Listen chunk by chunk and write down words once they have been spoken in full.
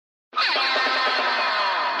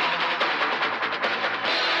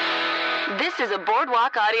is a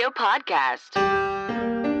Boardwalk Audio podcast.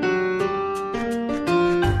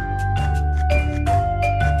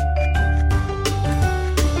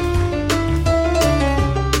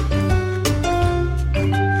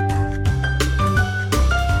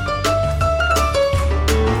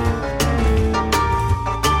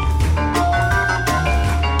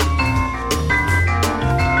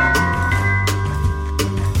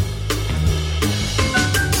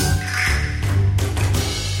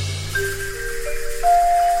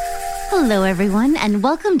 Hello, everyone, and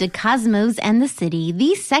welcome to Cosmos and the City,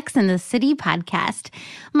 the Sex and the City podcast.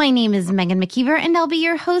 My name is Megan McKeever, and I'll be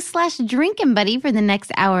your host / drinking buddy for the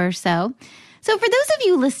next hour or so. So for those of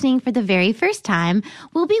you listening for the very first time,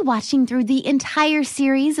 we'll be watching through the entire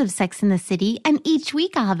series of Sex and the City, and each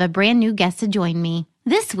week I'll have a brand new guest to join me.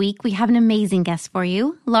 This week, we have an amazing guest for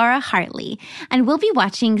you, Laura Hartley, and we'll be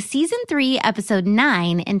watching Season 3, Episode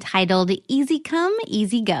 9, entitled Easy Come,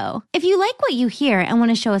 Easy Go. If you like what you hear and want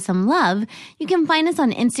to show us some love, you can find us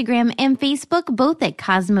on Instagram and Facebook, both at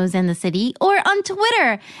Cosmos and the City, or on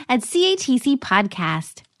Twitter at CATC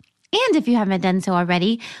Podcast. And if you haven't done so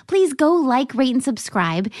already, please go like, rate, and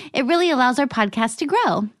subscribe. It really allows our podcast to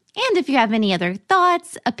grow. And if you have any other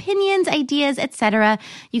thoughts, opinions, ideas, etc.,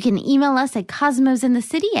 you can email us at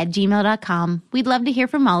cosmosinthecity@gmail.com. We'd love to hear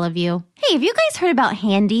from all of you. Hey, have you guys heard about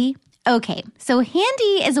Handy? Okay, so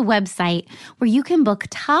Handy is a website where you can book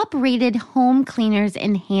top-rated home cleaners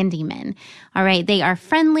and handymen. All right, they are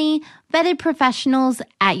friendly, vetted professionals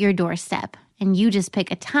at your doorstep. And you just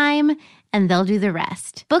pick a time and they'll do the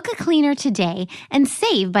rest. Book a cleaner today and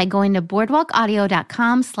save by going to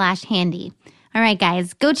boardwalkaudio.com/handy. All right,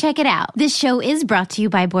 guys, go check it out. This show is brought to you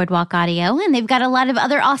by Boardwalk Audio, and they've got a lot of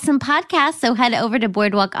other awesome podcasts, so head over to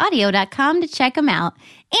boardwalkaudio.com to check them out.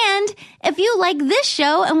 And if you like this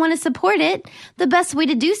show and want to support it, the best way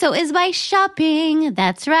to do so is by shopping.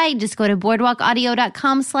 That's right. Just go to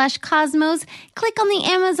boardwalkaudio.com/cosmos, click on the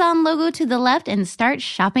Amazon logo to the left, and start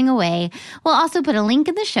shopping away. We'll also put a link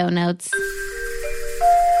in the show notes.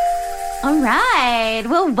 All right.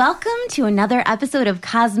 Well, welcome to another episode of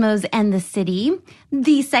Cosmos and the City,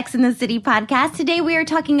 the Sex and the City podcast. Today we are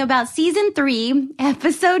talking about Season 3,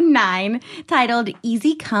 Episode 9, titled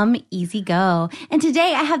Easy Come, Easy Go. And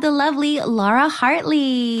today I have the lovely Laura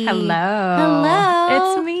Hartley. Hello. Hello.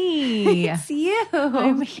 It's me. It's you.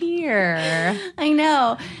 I'm here. I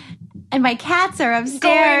know. And my cats are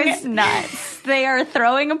upstairs. Going nuts. They are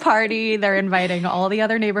throwing a party. They're inviting all the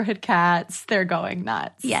other neighborhood cats. They're going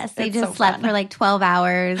nuts. Yes, they It's just so slept fun. for like 12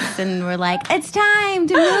 hours and we're like, it's time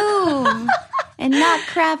to move and knock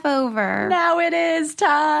crap over. Now it is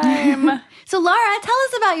time. So Laura, tell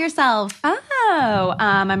us about yourself.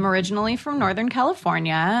 I'm originally from Northern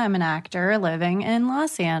California. I'm an actor living in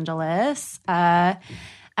Los Angeles.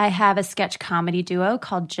 I have a sketch comedy duo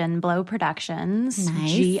called Gin Blow Productions.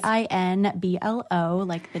 Nice. GINBLO,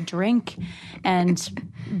 like the drink, and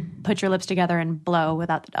put your lips together and blow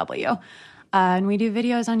without the W. And we do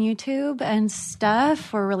videos on YouTube and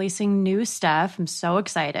stuff. We're releasing new stuff. I'm so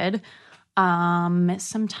excited.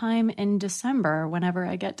 Sometime in December, whenever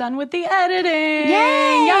I get done with the editing.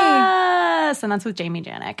 Yay! Yes! And that's with Jamie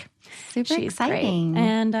Janik. Super She's exciting. great.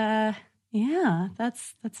 And yeah,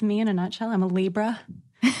 that's me in a nutshell. I'm a Libra.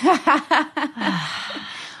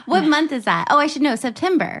 What month is that? Oh, I should know.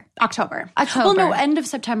 September. October. October. Well, no, end of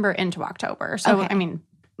September into October. So, Okay. I mean,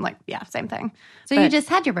 like, yeah, same thing. So But you just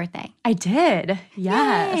had your birthday. I did.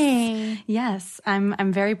 Yes. Yay. Yes.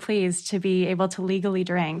 I'm very pleased to be able to legally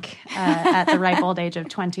drink at the ripe old age of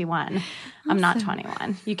 21. I'm not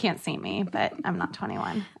 21. You can't see me, but I'm not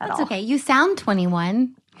 21 at That's all. okay. You sound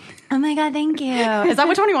 21. Oh my God, thank you. Is that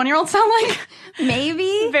what 21-year-olds sound like?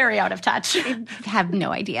 Maybe. Very out of touch. I have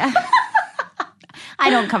no idea. I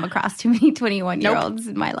don't come across too many 21-year-olds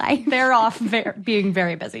in my life. They're off being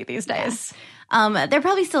very busy these days. They're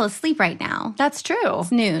probably still asleep right now. That's true.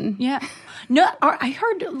 It's noon. Yeah. No, I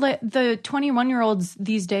heard the 21-year-olds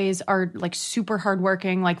these days are like super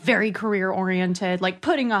hardworking, like very career-oriented, like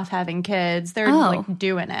putting off having kids. They're like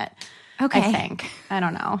doing it. Okay. I think. I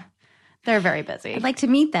don't know. They're very busy. I'd like to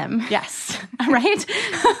meet them. Yes. Right?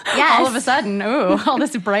 Yes. All of a sudden, ooh, all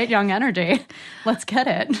this bright young energy. Let's get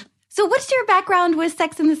it. So what's your background with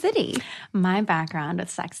Sex and the City? My background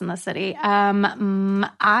with Sex and the City.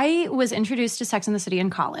 I was introduced to Sex and the City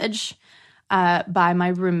in college by my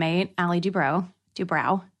roommate, Allie Dubrow.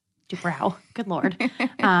 Good Lord.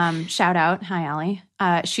 Shout out. Hi, Allie.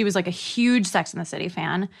 She was like a huge Sex and the City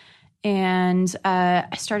fan. And I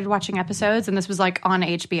started watching episodes, and this was like on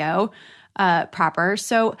HBO proper.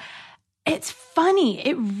 So it's funny.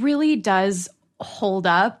 It really does hold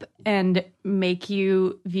up and make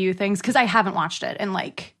you view things, because I haven't watched it in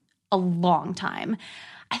like a long time.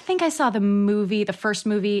 I think I saw the first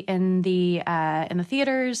movie in the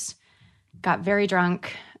theaters, got very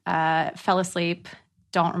drunk, fell asleep.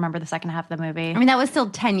 Don't remember the second half of the movie. I mean, that was still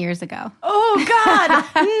 10 years ago. Oh, God.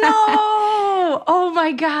 No. Oh,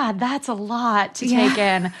 my God. That's a lot to take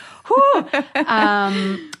in. Whew.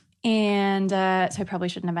 So I probably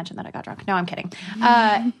shouldn't have mentioned that I got drunk. No, I'm kidding.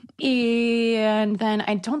 And then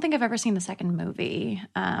I don't think I've ever seen the second movie.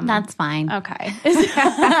 That's fine. Okay.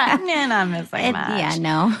 And I'm missing much. Yeah,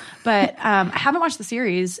 no. But I haven't watched the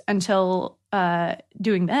series until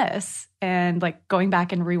doing this and like going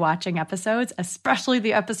back and rewatching episodes, especially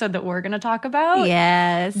the episode that we're going to talk about.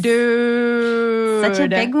 Yes. Dude. Such a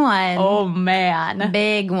big one. Oh, man.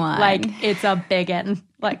 Big one. Like, it's a biggin',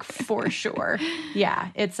 like, for sure. Yeah.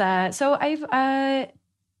 It's, so I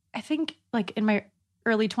think, like, in my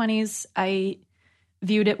early 20s, I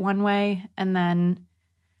viewed it one way, and then,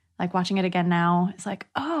 like, watching it again now, it's like,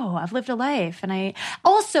 oh, I've lived a life. And I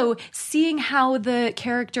also seeing how the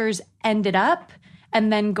characters ended up,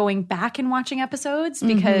 and then going back and watching episodes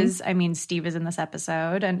because, I mean, Steve is in this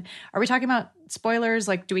episode. And are we talking about spoilers?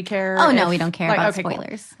 Like, do we care? Oh, no, we don't care about okay,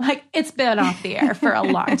 spoilers. Cool. Like, it's been off the air for a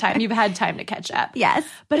long time. You've had time to catch up. Yes.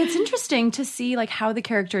 But it's interesting to see, like, how the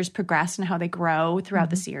characters progress and how they grow throughout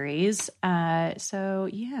the series. So,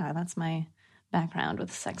 yeah, that's my background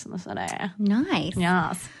with Sex and the City. Nice.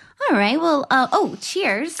 Yes. All right. Well,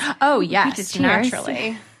 cheers. Oh, yes, Cheers.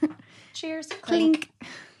 naturally. Cheers. Clink.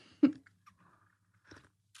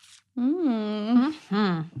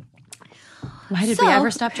 Why did we ever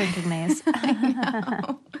stop drinking these?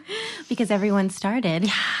 Because everyone started.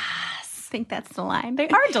 Yes. I think that's the line. They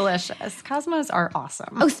are delicious. Cosmos are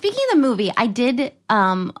awesome. Oh, speaking of the movie, I did,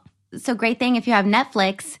 so great thing if you have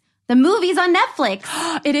Netflix, the movie's on Netflix.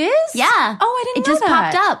 It is? Yeah. Oh, I didn't know It just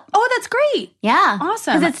that. popped up. Oh, that's great. Yeah.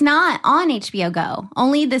 Awesome. Because it's not on HBO Go.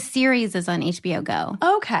 Only the series is on HBO Go.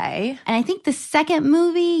 Okay. And I think the second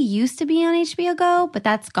movie used to be on HBO Go, but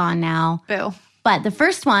that's gone now. Boo. But the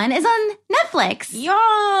first one is on Netflix.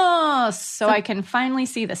 Yes. So I can finally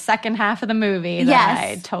see the second half of the movie that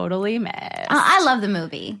I totally missed. I love the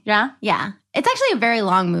movie. Yeah? Yeah. It's actually a very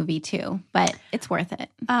long movie too, but it's worth it.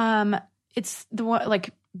 It's the one,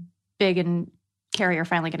 like, Big and Carrie are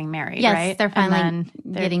finally getting married, yes, right? they're finally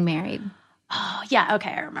getting married. Oh, yeah. Okay,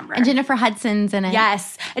 I remember. And Jennifer Hudson's in it.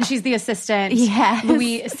 Yes. And she's the assistant.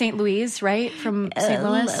 Yes. St. Louis, right? From St.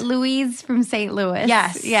 Louis? Louise from St. Louis.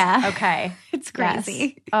 Yes. Yeah. Okay. It's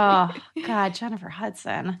crazy. Yes. Oh, God, Jennifer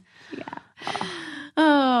Hudson. Yeah.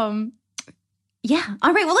 Yeah.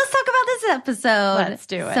 All right. Well, let's talk about this episode. Let's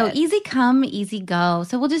do it. So easy come, easy go.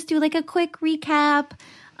 So we'll just do like a quick recap.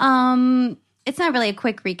 It's not really a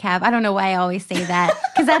quick recap. I don't know why I always say that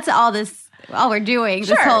because that's all we're doing.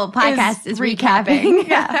 This whole podcast is recapping.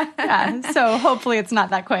 Yeah. So hopefully it's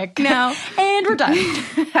not that quick. No. And we're done.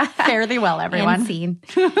 Fare thee well, everyone. And scene.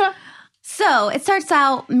 So it starts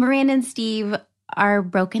out, Miranda and Steve are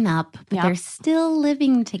broken up, but they're still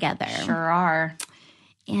living together. Sure are.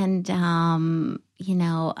 And, you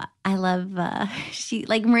know, I love,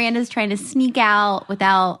 Miranda's trying to sneak out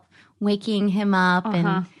without waking him up.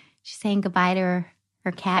 And she's saying goodbye to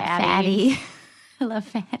her cat, Fatty. I love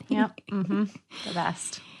Fatty. Yep. Mm-hmm. The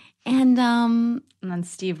best. And then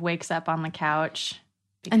Steve wakes up on the couch.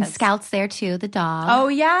 And Scout's there too, the dog. Oh,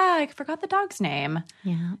 yeah. I forgot the dog's name.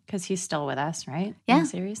 Yeah. Because he's still with us, right? Yeah. In the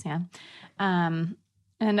series, yeah. And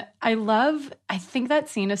I think that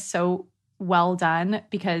scene is so well done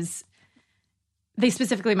because they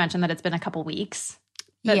specifically mentioned that it's been a couple weeks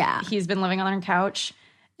that he's been living on her couch.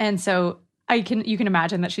 And so you can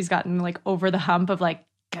imagine that she's gotten like over the hump of like,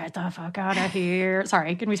 get the fuck out of here.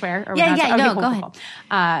 Sorry, can we swear? Or go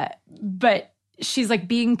ahead. But she's like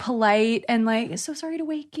being polite and like, so sorry to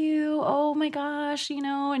wake you. Oh my gosh, you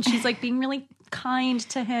know, and she's like being really kind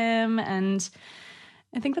to him. And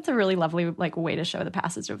I think that's a really lovely like way to show the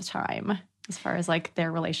passage of time as far as like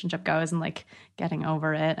their relationship goes and like getting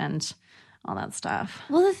over it and all that stuff.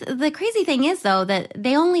 Well, the crazy thing is though that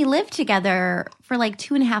they only lived together for like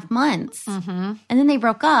 2.5 months and then they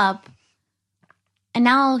broke up. And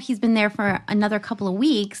now he's been there for another couple of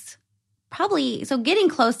weeks, probably. So getting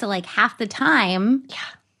close to like half the time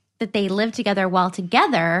that they lived together while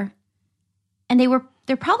together. And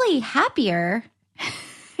they're probably happier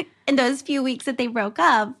in those few weeks that they broke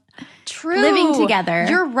up. True. Living together.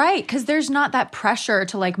 You're right. Because there's not that pressure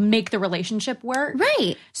to like make the relationship work.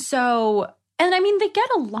 Right. So, and I mean, they get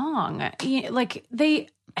along. Like they,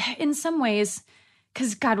 in some ways,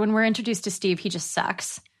 because God, when we're introduced to Steve, he just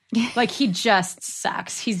sucks. Like, he just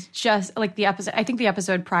sucks. He's just, like, I think the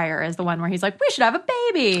episode prior is the one where he's like, we should have a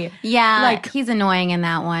baby. Yeah, like, he's annoying in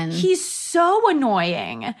that one. He's so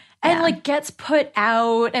annoying and, like, gets put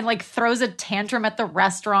out and, like, throws a tantrum at the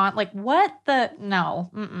restaurant. Like, what the, no.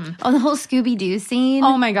 Mm-mm. Oh, the whole Scooby-Doo scene?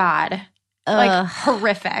 Oh, my God. Like,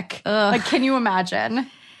 horrific. Ugh. Like, can you imagine?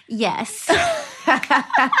 Yes.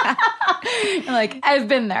 Like, I've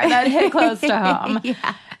been there. That hit close to home.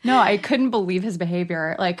 Yeah. No, I couldn't believe his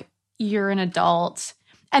behavior. Like, you're an adult.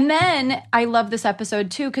 And then I love this episode,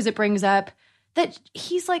 too, because it brings up that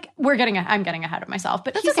he's like, I'm getting ahead of myself,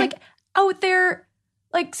 but he's like out there,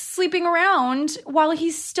 like, sleeping around while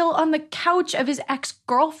he's still on the couch of his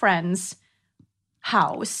ex-girlfriend's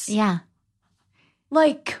house. Yeah.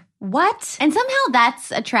 Like, what? And somehow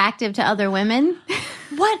that's attractive to other women.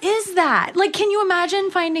 What is that? Like, can you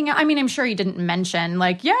imagine finding out? I mean, I'm sure he didn't mention,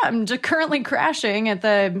 like, yeah, I'm just currently crashing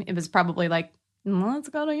it was probably like, let's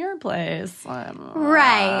go to your place.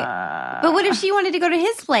 Right. But what if she wanted to go to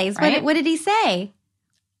his place? Right? What did he say?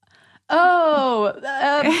 Oh,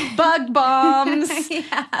 bug bombs.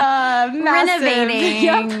 Massive, Renovating.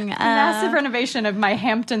 Yep, massive renovation of my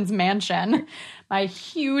Hamptons mansion. My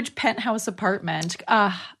huge penthouse apartment.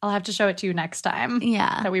 I'll have to show it to you next time.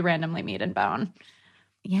 Yeah. That we randomly meet and bone.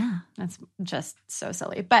 Yeah. That's just so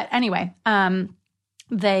silly. But anyway,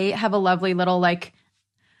 they have a lovely little, like,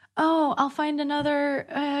 oh, I'll find another,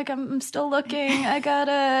 I'm still looking.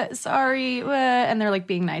 Sorry. And they're, like,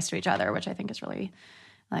 being nice to each other, which I think is really,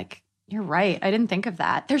 like, you're right. I didn't think of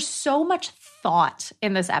that. There's so much thought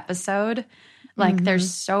in this episode. Like,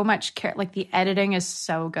 there's so much care. Like, the editing is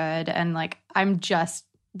so good. And, like,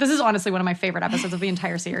 this is honestly one of my favorite episodes of the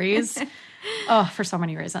entire series. For so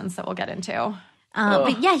many reasons that we'll get into.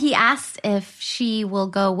 But yeah, he asked if she will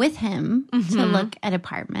go with him to look at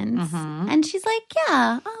apartments. And she's like,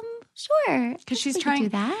 yeah, sure. Because she's we could trying do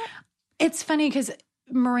that. It's funny because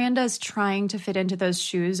Miranda's trying to fit into those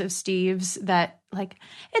shoes of Steve's that, like,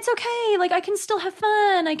 it's okay. Like, I can still have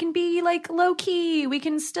fun. I can be, like, low key. We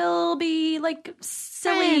can still be, like,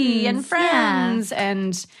 silly and friends. Yeah.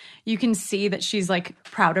 And you can see that she's, like,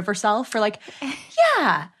 proud of herself for, like,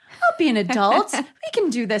 yeah, I'll be an adult. We can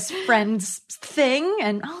do this friends thing,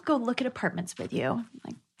 and I'll go look at apartments with you.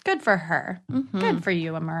 Like, good for her. Good for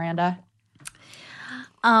you, Miranda.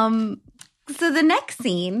 So the next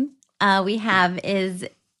scene we have is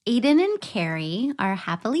Aiden and Carrie are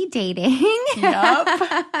happily dating. Yep.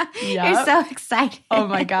 You're so excited. Oh,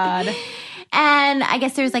 my God. And I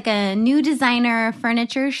guess there's, like, a new designer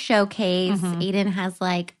furniture showcase. Aiden has,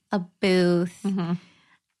 like, a booth.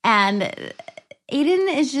 And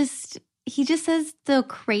Aiden is he just says the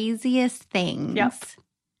craziest things.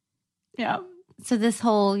 Yep. So this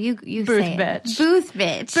whole, you booth say bitch. It. Booth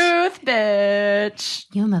bitch. Booth bitch.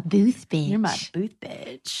 You're my booth bitch. You're my booth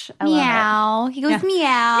bitch. I meow. love it. He goes,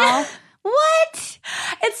 meow. What?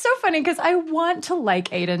 It's so funny because I want to like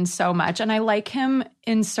Aiden so much, and I like him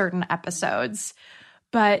in certain episodes,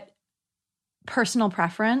 but personal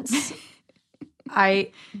preference,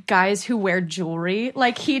 guys who wear jewelry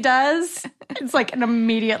like he does, it's like an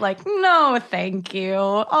immediate, like, no, thank you.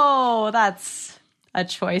 Oh, that's a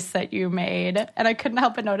choice that you made. And I couldn't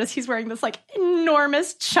help but notice he's wearing this, like,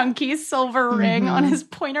 enormous chunky silver ring on his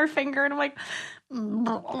pointer finger, and I'm like,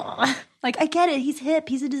 like, I get it. He's hip.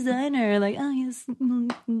 He's a designer. Like, oh, he has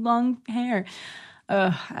long hair.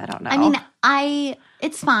 I don't know. I mean,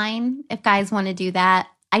 it's fine if guys want to do that.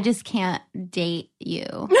 I just can't date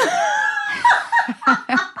you.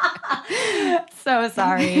 So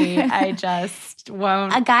sorry. I just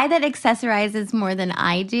won't. A guy that accessorizes more than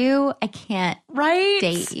I do, I can't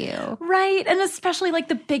date you. Right. And especially, like,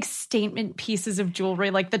 the big statement pieces of jewelry,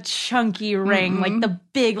 like the chunky ring, like the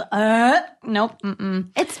big, nope.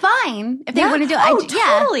 It's fine if they want to do it. Oh,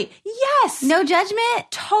 totally. Yeah. Yes. No judgment.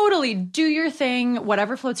 Totally. Do your thing.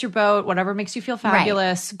 Whatever floats your boat, whatever makes you feel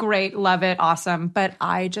fabulous. Right. Great. Love it. Awesome. But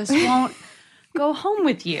I just won't go home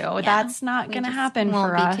with you. Yeah, that's not going to happen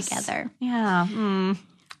for us. We'll be together. Yeah.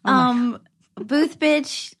 Booth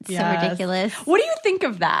bitch. So ridiculous. What do you think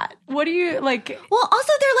of that? What do you like? Well,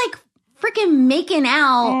 also they're like freaking making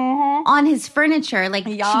out on his furniture. Like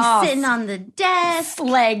she's sitting on the desk.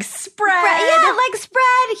 Legs spread. Yeah, legs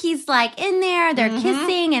spread. He's like in there. They're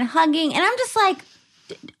kissing and hugging. And I'm just like,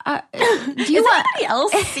 do you want anybody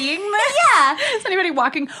else seeing this? Yeah. Is anybody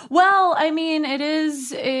walking? Well, I mean, it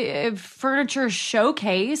is a furniture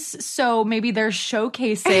showcase, so maybe they're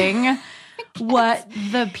showcasing what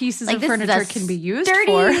the pieces of furniture can be used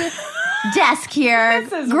for. Desk here.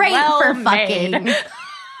 This is great for made. fucking.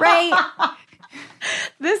 Right?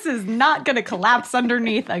 This is not going to collapse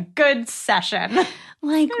underneath a good session.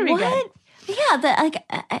 Like, what?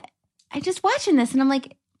 I just watching this and I'm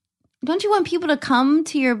like, don't you want people to come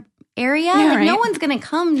to your area? Yeah, like right. No one's gonna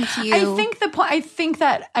come to you. I think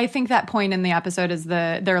that point in the episode is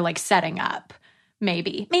they're like setting up.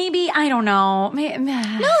 Maybe I don't know. No, they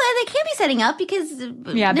can't be setting up because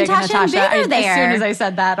Natasha and Big are there. As soon as I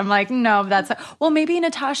said that, I'm like, no, maybe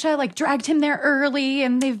Natasha like dragged him there early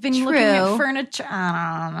and they've been looking at furniture.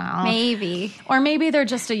 I don't know. Maybe. Or maybe they're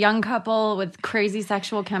just a young couple with crazy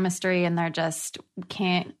sexual chemistry and they're just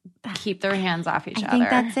can't keep their hands off each other. I think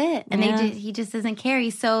that's it. And he just doesn't care.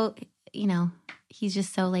 He's so, he's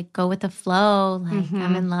just so like go with the flow. Like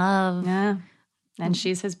I'm in love. Yeah. And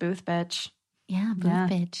she's his booth bitch. Yeah,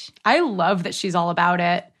 bitch. I love that she's all about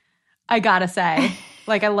it. I gotta say.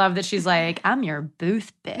 Like, I love that she's like, I'm your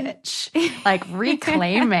booth bitch. Like,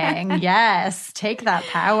 reclaiming. Yes, take that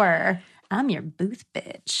power. I'm your booth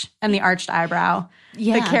bitch. And the arched eyebrow.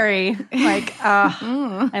 Yeah. The Carrie. Like,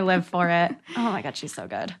 I live for it. Oh my God, she's so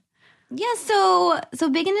good. Yeah, so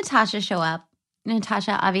Big and Natasha show up.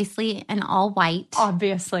 Natasha, obviously, in all white.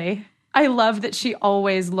 Obviously. I love that she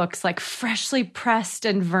always looks like freshly pressed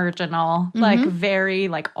and virginal, like very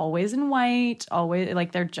like always in white, always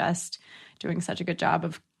like they're just doing such a good job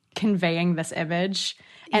of conveying this image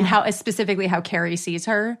and how specifically how Carrie sees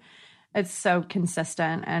her. It's so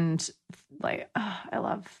consistent and like I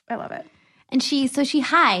love it. And she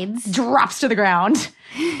hides, drops to the ground,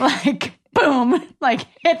 like boom, like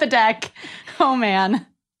hit the deck. Oh man.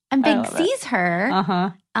 And Big sees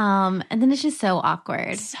her. And then it's just so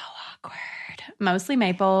awkward. So awkward. Mostly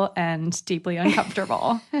maple and deeply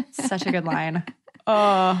uncomfortable. Such a good line.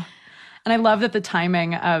 Oh. And I love that the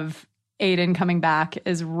timing of Aiden coming back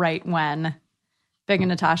is right when Big and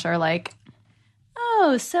Natasha are like,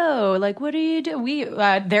 oh, so like, what do you do?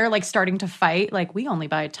 They're like starting to fight. Like, we only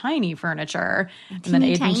buy tiny furniture. And then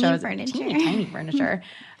Aiden shows tiny furniture.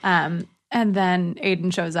 And then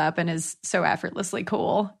Aiden shows up and is so effortlessly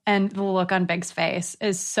cool. And the look on Big's face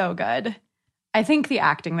is so good. I think the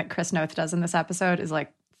acting that Chris Noth does in this episode is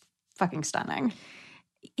like fucking stunning.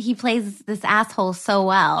 He plays this asshole so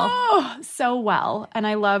well. Oh, so well. And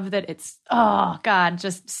I love that it's, oh God,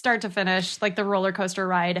 just start to finish, like the roller coaster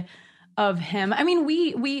ride of him. I mean,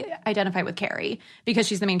 we identify with Carrie because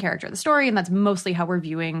she's the main character of the story, and that's mostly how we're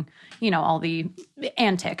viewing, all the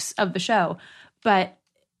antics of the show. But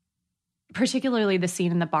particularly the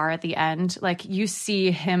scene in the bar at the end, like you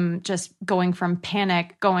see him just going from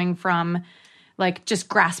panic, going from like just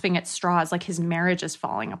grasping at straws, like his marriage is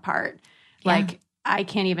falling apart. Yeah. Like I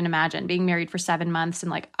can't even imagine being married for 7 months and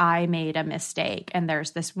like I made a mistake and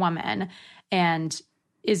there's this woman and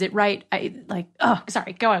is it right?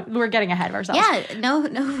 Sorry, go on. We're getting ahead of ourselves. Yeah, no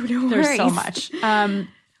There's worries. so much.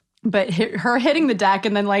 But her hitting the deck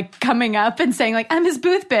and then like coming up and saying like, I'm his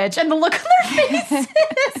booth bitch. And the look on their faces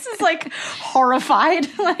is like horrified.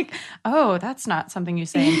 Like, oh, that's not something you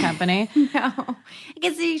say in company. No. I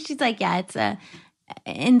guess she's like, yeah, it's a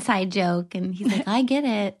inside joke. And he's like, I get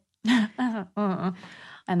it.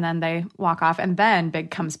 And then they walk off and then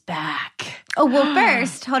Big comes back. Oh, well,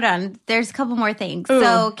 first, hold on. There's a couple more things. Ooh.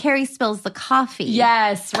 So Carrie spills the coffee.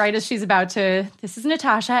 Yes, right as she's about to, this is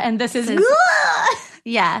Natasha and this is...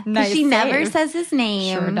 Yeah, nice she save. Never says his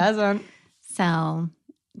name. Sure doesn't. So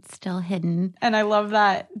it's still hidden. And I love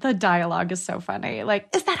that the dialogue is so funny. Like,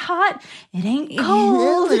 is that hot? It ain't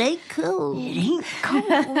cold. It ain't cold. It ain't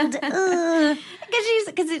cold.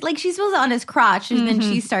 Because she's supposed on his crotch, and then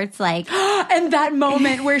she starts like, and that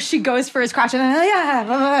moment where she goes for his crotch, and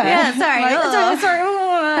then sorry,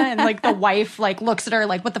 and like the wife like looks at her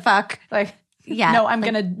like, what the fuck? Like, yeah, no, I'm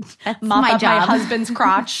gonna mop up my husband's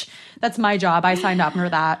crotch. That's my job. I signed up for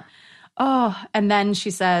that. Oh, and then she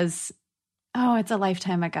says, "Oh, it's a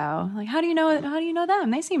lifetime ago." Like, how do you know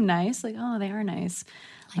them? They seem nice. Like, oh, they are nice.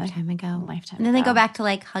 Lifetime ago. And then they go back to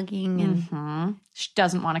like hugging and she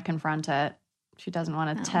doesn't want to confront it. She doesn't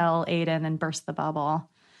want to tell Aiden and burst the bubble.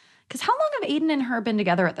 Because how long have Aiden and her been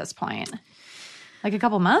together at this point? Like a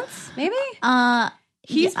couple months, maybe?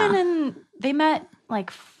 He's been in, they met like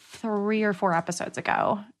 3 or 4 episodes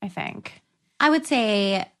ago, I think. I would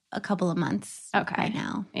say a couple of months right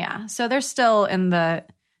now. Yeah. So they're still in the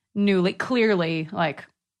newly, clearly like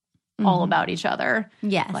all about each other.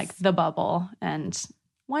 Yes. Like the bubble. And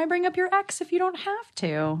why bring up your ex if you don't have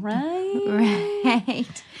to, right?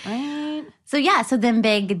 Right. So then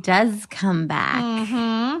Big does come back.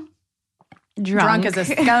 Drunk as a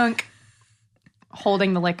skunk.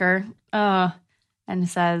 Holding the liquor. And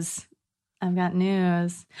says, I've got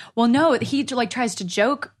news. Well, no, he like tries to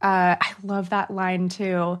joke. I love that line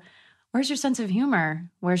too. Where's your sense of humor?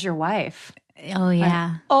 Where's your wife? Oh,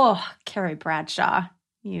 yeah. Carrie Bradshaw.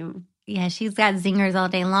 You Yeah, she's got zingers all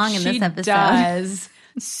day long in this episode. She does.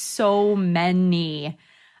 So many.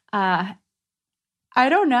 I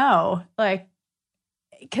don't know. Like,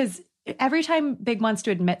 because every time Big wants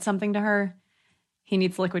to admit something to her, he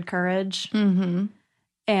needs liquid courage. Mm-hmm.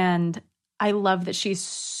 And I love that she's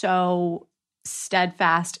so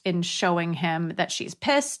steadfast in showing him that she's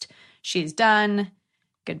pissed, she's done,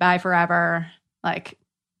 goodbye forever. Like,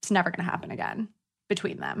 it's never going to happen again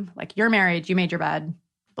between them. Like, you're married, you made your bed,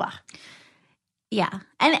 blah. Yeah.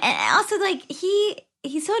 And also, like,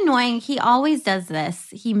 he's so annoying. He always does this.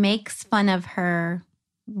 He makes fun of her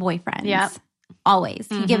boyfriends. Yeah. Always.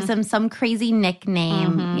 He gives them some crazy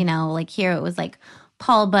nickname. You know, like here it was like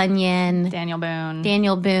Paul Bunyan. Daniel Boone.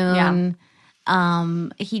 Yeah.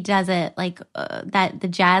 He does it like the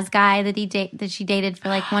jazz guy that she dated for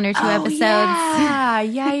like 1 or 2 episodes. Yeah.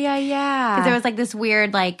 Because there was like this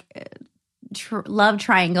weird like love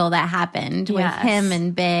triangle that happened with him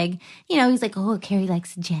and Big. You know, he's like, oh, Carrie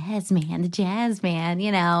likes the jazz man,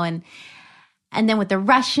 you know, and then with the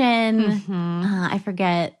Russian, I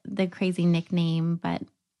forget the crazy nickname, but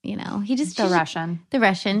you know, the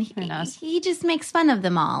Russian. Who knows? He just makes fun of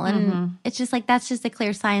them all, and it's just like that's just a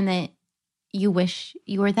clear sign that you wish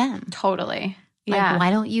you were them. Totally. Like, Yeah. why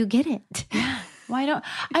don't you get it? Yeah. Why don't?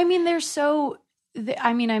 I mean, they're so.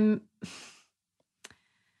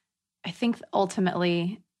 I think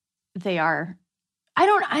ultimately they are. I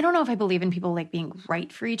don't know if I believe in people like being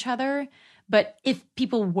right for each other, but if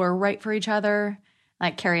people were right for each other,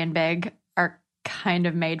 like Carrie and Big are kind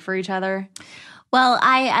of made for each other. Well,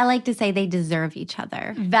 I like to say they deserve each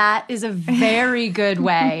other. That is a very good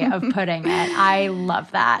way of putting it. I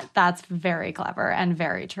love that. That's very clever and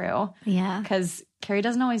very true. Yeah. Because Carrie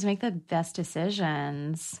doesn't always make the best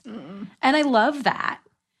decisions. And I love that.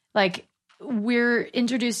 Like, we're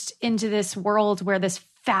introduced into this world where this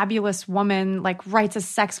fabulous woman like writes a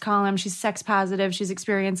sex column. She's sex positive. She's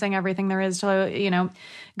experiencing everything there is to, you know,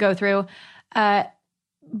 go through.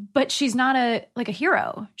 But she's not a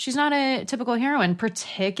hero. She's not a typical heroine,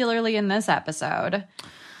 particularly in this episode.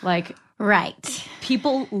 Like, right.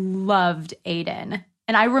 People loved Aiden.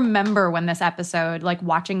 And I remember when this episode, like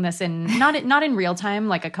watching this in, not in real time,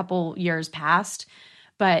 like a couple years past,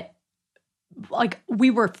 but like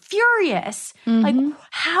we were furious. Like,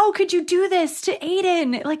 how could you do this to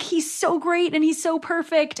Aiden? Like, he's so great and he's so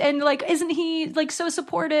perfect. And like, isn't he like so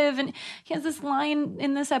supportive? And he has this line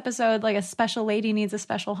in this episode, like, a special lady needs a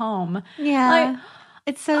special home. Yeah. Like,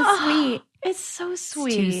 it's so sweet. It's so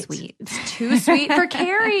sweet. It's too sweet. It's too sweet for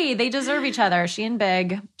Carrie. They deserve each other. She and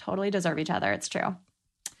Big totally deserve each other. It's true.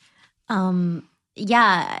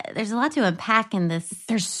 Yeah, there's a lot to unpack in this.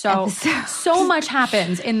 There's so much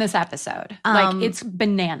happens in this episode. Like, it's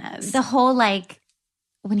bananas. The whole like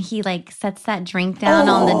when he like sets that drink down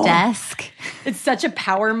on the desk. It's such a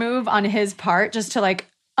power move on his part, just to like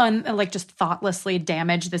just thoughtlessly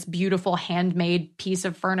damage this beautiful handmade piece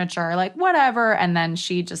of furniture. Like, whatever, and then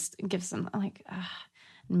she just gives him like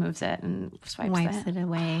moves it and wipes it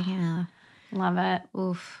away. Yeah, love it.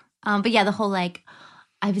 Oof. But yeah, the whole like,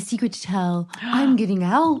 I have a secret to tell. I'm getting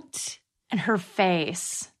out. And her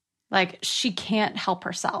face, like, she can't help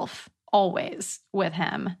herself always with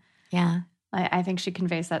him. Yeah. I think she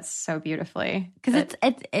conveys that so beautifully. Because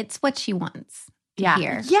it's what she wants to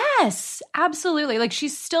hear. Yes, absolutely. Like,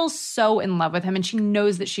 she's still so in love with him, and she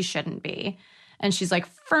knows that she shouldn't be. And she's, like,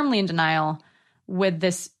 firmly in denial with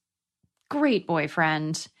this great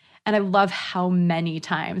boyfriend. And I love how many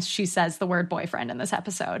times she says the word boyfriend in this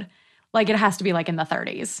episode. Like, it has to be like in the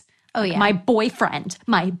 30s. Oh, yeah. My boyfriend.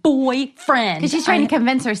 Because she's trying to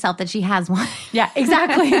convince herself that she has one. Yeah,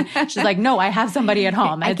 exactly. She's like, no, I have somebody at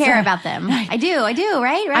home. I care about them. I do,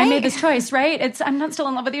 right? I made this choice, right? I'm not still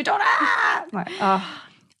in love with you. Don't.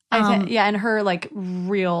 And her like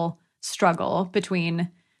real struggle between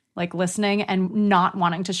like listening and not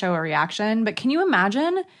wanting to show a reaction. But can you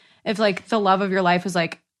imagine if like the love of your life was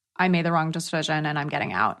like, I made the wrong decision and I'm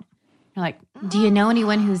getting out? You're like, do you know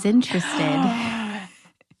anyone who's interested?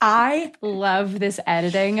 I love this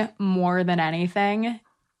editing more than anything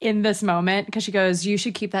in this moment, because she goes, you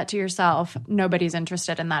should keep that to yourself. Nobody's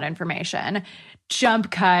interested in that information.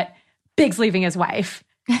 Jump cut, Big's leaving his wife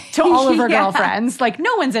to all of her girlfriends. Like,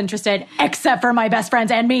 no one's interested except for my best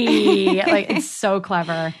friends and me. Like, it's so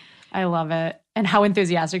clever. I love it. And how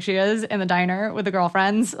enthusiastic she is in the diner with the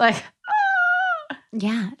girlfriends. Like,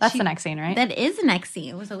 yeah. That's the next scene, right? That is the next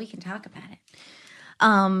scene, so we can talk about it.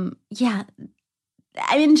 Yeah.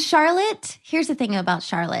 I mean, Charlotte, here's the thing about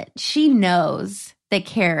Charlotte. She knows that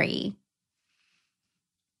Carrie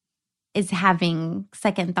is having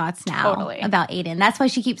second thoughts now about Aiden. That's why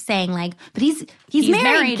she keeps saying, like, but he's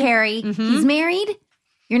married, Carrie. Mm-hmm. He's married.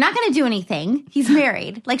 you're not going to do anything. He's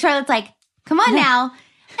married. Like, Charlotte's like, come on now.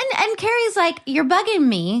 And Carrie's like, you're bugging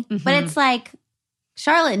me. But it's like,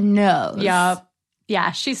 Charlotte knows. Yep.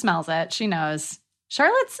 Yeah, she smells it. She knows.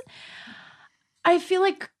 I feel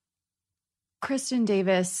like Kristen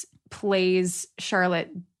Davis plays Charlotte,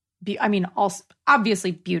 also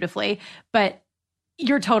obviously beautifully, but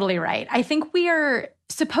you're totally right. I think we are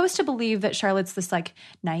supposed to believe that Charlotte's this like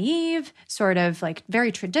naive, sort of like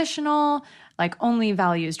very traditional, like only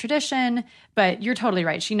values tradition, but you're totally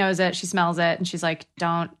right. She knows it, she smells it, and she's like,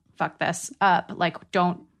 don't fuck this up. Like,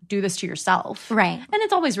 don't do this to yourself. Right. And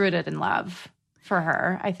it's always rooted in love for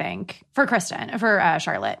her, I think. For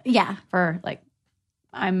Charlotte. Yeah.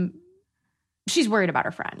 She's worried about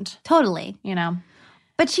her friend. Totally. You know?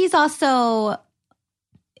 But she's also,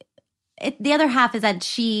 the other half is that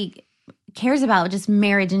she cares about just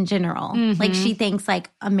marriage in general. Like, she thinks like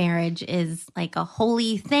a marriage is like a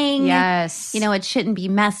holy thing. Yes. You know, it shouldn't be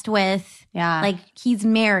messed with. Yeah. Like, he's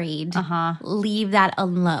married. Leave that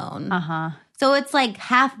alone. So it's like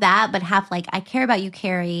half that, but half like, I care about you,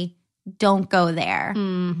 Carrie. Don't go there.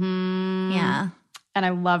 Yeah. And I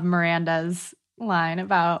love Miranda's line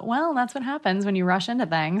about, well, that's what happens when you rush into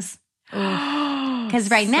things. Because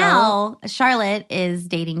now, Charlotte is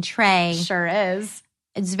dating Trey. Sure is.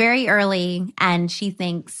 It's very early, and she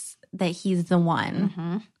thinks that he's the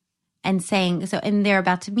one. And saying, and they're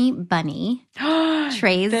about to meet Bunny,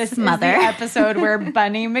 Trey's this mother. This is the episode where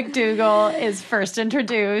Bunny McDougal is first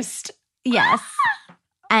introduced. Yes.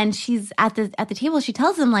 And she's at the table. She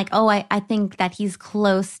tells them, like, oh, I think that he's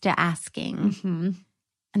close to asking.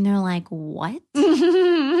 And they're like, what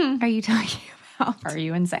are you talking about? Are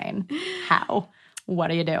you insane? How? What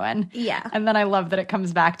are you doing? Yeah. And then I love that it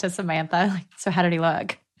comes back to Samantha. Like, so how did he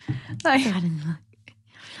look? Like,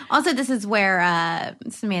 also, this is where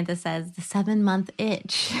Samantha says the 7-month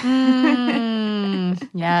itch.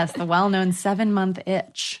 Yes, the well-known 7-month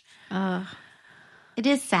itch. It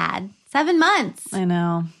is sad. 7 months. I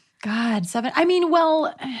know. God, 7. I mean,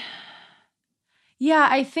 well, yeah,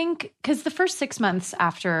 I think because the first 6 months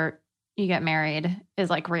after you get married is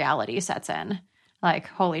like reality sets in. Like,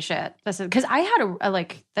 holy shit. This is because I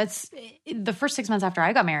had that's the first 6 months after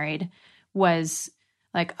I got married was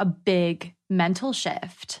like a big mental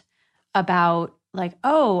shift about like,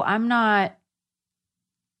 oh, I'm not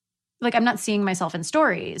seeing myself in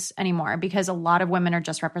stories anymore, because a lot of women are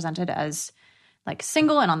just represented as like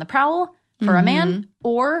single and on the prowl for a man,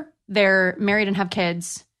 or they're married and have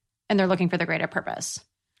kids and they're looking for the greater purpose.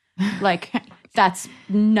 Like, that's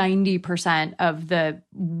 90% of the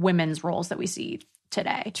women's roles that we see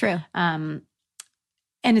today. True. And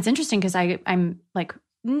it's interesting because I'm like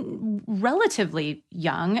relatively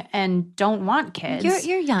young and don't want kids.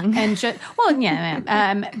 You're young. And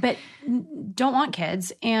but don't want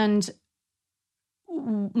kids. And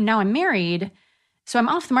now I'm married, so I'm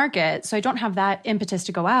off the market. So I don't have that impetus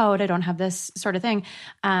to go out. I don't have this sort of thing.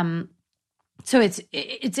 So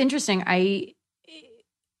it's interesting.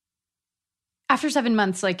 After 7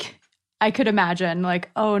 months, like, I could imagine, like,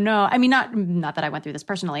 oh no. I mean, not that I went through this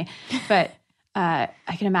personally, but I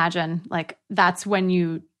can imagine, like, that's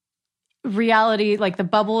when reality, like, the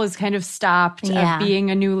bubble is kind of stopped of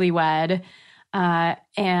being a newlywed,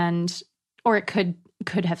 or it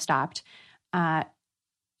could have stopped,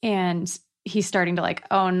 and he's starting to like,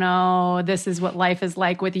 oh no, this is what life is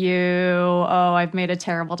like with you. Oh, I've made a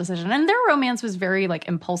terrible decision. And their romance was very like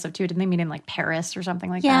impulsive too. Didn't they meet in like Paris or something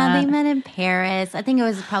like that? Yeah, they met in Paris. I think it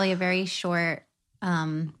was probably a very short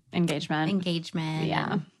engagement.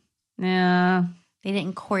 Yeah. Yeah. They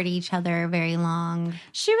didn't court each other very long.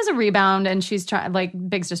 She was a rebound, and she's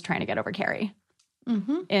Big's just trying to get over Carrie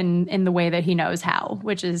in the way that he knows how,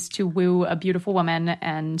 which is to woo a beautiful woman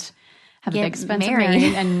and have a big expensive marriage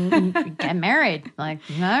and get married. Like,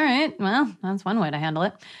 all right, well, that's one way to handle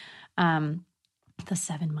it. The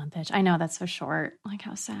 7-month itch. I know, that's so short. Like,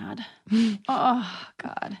 how sad. Oh,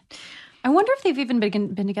 God. I wonder if they've even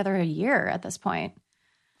been together a year at this point.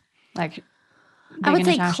 Like, I would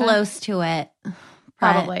say close to it.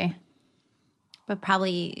 Probably. But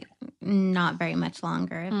probably not very much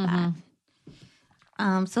longer, if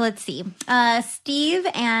that. So let's see. Steve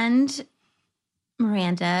and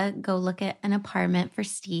Miranda go look at an apartment for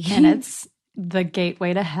Steve. And it's the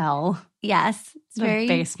gateway to hell. Yes. It's the very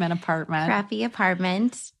basement apartment. Crappy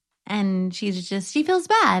apartment. And she feels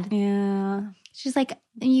bad. Yeah. She's like,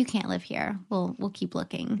 you can't live here. We'll keep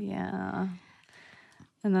looking. Yeah.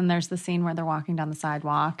 And then there's the scene where they're walking down the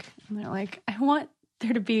sidewalk. And they're like, I want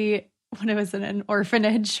there to be, when it was in an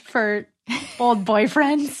orphanage for old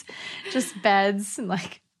boyfriends, just beds and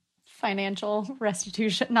like financial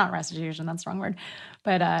restitution. Not restitution, that's the wrong word.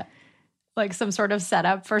 But like some sort of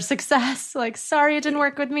setup for success. Like, sorry, it didn't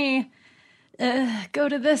work with me. Go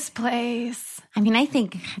to this place. I mean, I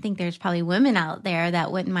think there's probably women out there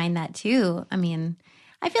that wouldn't mind that too. I mean,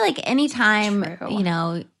 I feel like anytime, True. you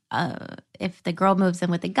know, if the girl moves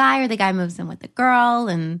in with the guy or the guy moves in with the girl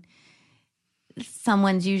and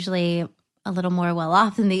someone's usually a little more well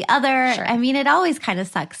off than the other, Sure. I mean, it always kind of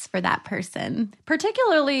sucks for that person.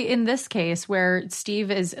 Particularly in this case where Steve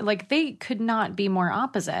is, like, they could not be more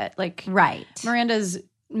opposite. Like, Right. Miranda's,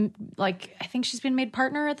 like, I think she's been made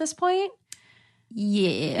partner at this point.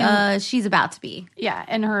 Yeah. She's about to be. Yeah,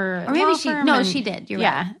 and her Or maybe law she, firm no, and- she did. You're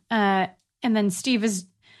right. Yeah. And then Steve is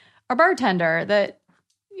a bartender that,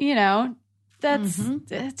 you know, that's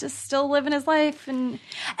just still living his life. And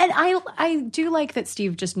I do like that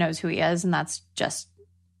Steve just knows who he is, and that's just,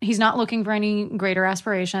 he's not looking for any greater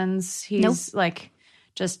aspirations. He's like,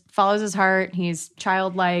 just follows his heart. He's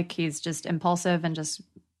childlike. He's just impulsive and just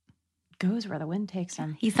goes where the wind takes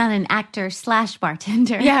him. He's not an actor /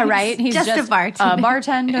 bartender. Yeah, right. He's just a bartender. A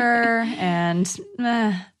bartender. And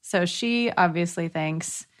so she obviously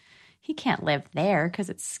thinks he can't live there because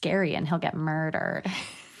it's scary and he'll get murdered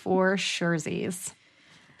for surezies.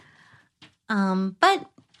 But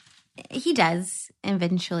he does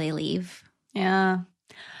eventually leave. Yeah.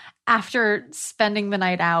 After spending the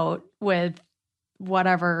night out with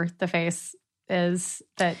whatever the face is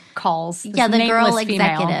that calls this Yeah, the girl nameless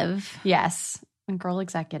female. executive. Yes. A girl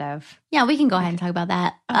executive. Yeah, we can go ahead and talk about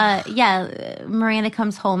that. Yeah, Miranda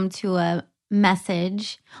comes home to a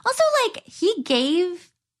message. Also, like, he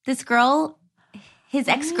gave this girl his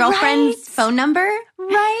ex-girlfriend's Right. phone number.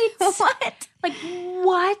 Right. What? Like,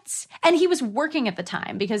 what? And he was working at the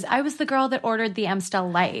time because I was the girl that ordered the Amstel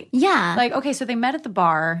Light. Yeah. Like, okay, so they met at the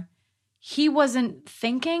bar. He wasn't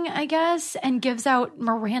thinking, I guess, and gives out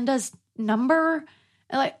Miranda's number.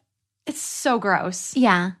 Like, it's so gross.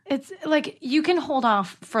 yeah. It's like you can hold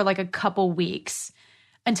off for like a couple weeks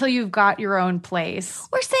until you've got your own place.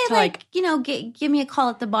 Or say, to, like, you know, give me a call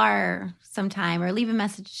at the bar sometime or leave a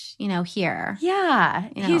message, you know, here. Yeah,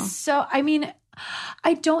 You know. he's so. I mean,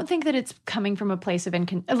 I don't think that it's coming from a place of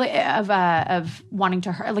of wanting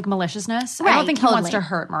to hurt, like maliciousness. I Right, don't think he wants totally. to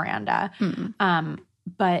hurt Miranda,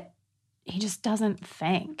 but he just doesn't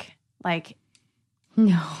think like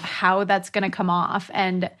No. how that's going to come off.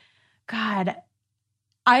 And God,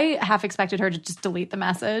 I half expected her to just delete the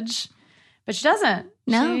message, but she doesn't.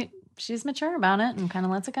 No. She's mature about it and kind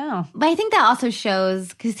of lets it go. But I think that also shows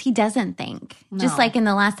because he doesn't think. Just No. like in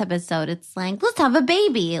the last episode, it's like, let's have a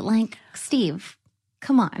baby. Like, Steve,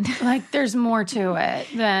 come on. Like, there's more to it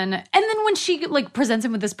than. And then when she like presents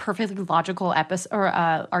him with this perfectly logical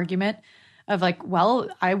argument of like, well,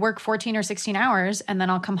 I work 14 or 16 hours and then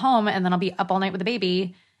I'll come home and then I'll be up all night with the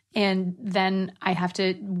baby. And then I have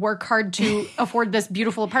to work hard to afford this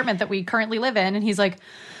beautiful apartment that we currently live in. And he's like,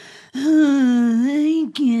 I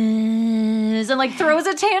guess. And like throws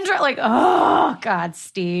a tantrum. Like, oh, God,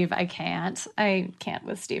 Steve, I can't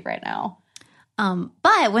with Steve right now.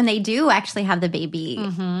 But when they do actually have the baby,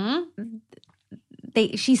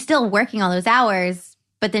 she's still working all those hours,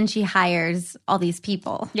 but then she hires all these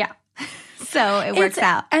people. Yeah. So it works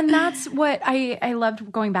out. And that's what I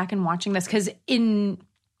loved going back and watching this because when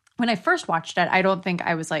I first watched it, I don't think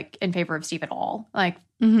I was like in favor of Steve at all. Like,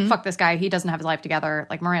 fuck this guy. He doesn't have his life together.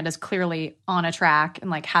 Like Miranda's clearly on a track and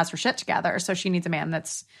like has her shit together. So she needs a man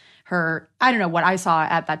that's her, I don't know what I saw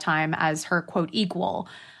at that time as her quote equal.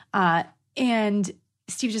 And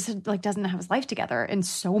Steve just like doesn't have his life together in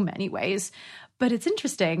so many ways. But it's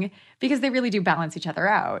interesting because they really do balance each other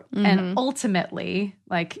out. And ultimately,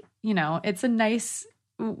 like, you know, it's a nice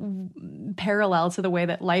parallel to the way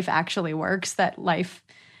that life actually works, that life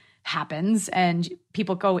happens and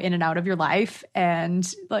people go in and out of your life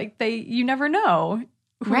and like you never know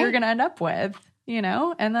who you're going to end up with, you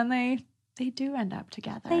know? And then they do end up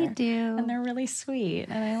together. They do. And they're really sweet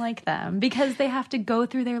and I like them because they have to go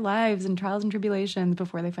through their lives and trials and tribulations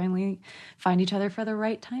before they finally find each other for the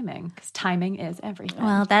right timing because timing is everything.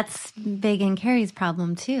 Well, that's Big and Carrie's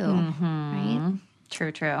problem too, right?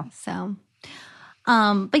 True. So,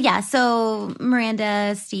 but yeah, so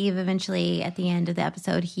Miranda, Steve, eventually at the end of the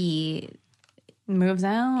episode, he Moves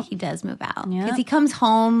out. does move out because Yeah. he comes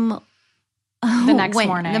home The next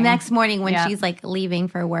morning. The next morning when Yeah. she's like leaving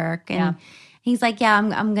for work, and Yeah. he's like, "Yeah,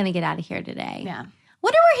 I'm gonna get out of here today." Yeah.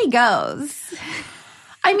 Wonder where he goes.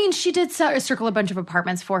 I mean, she did circle a bunch of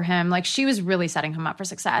apartments for him. Like, she was really setting him up for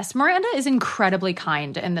success. Miranda is incredibly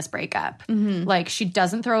kind in this breakup. Like, she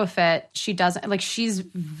doesn't throw a fit. She doesn't, like, she's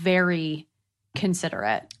very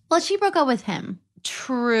considerate. Well, she broke up with him.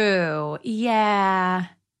 True. Yeah.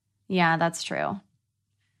 Yeah, that's true.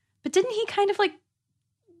 But didn't he kind of, like,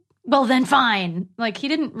 Well, then fine. Like, he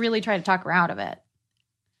didn't really try to talk her out of it.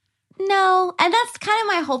 No, and that's kind of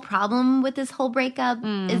my whole problem with this whole breakup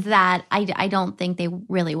is that I don't think they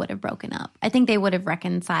really would have broken up. I think they would have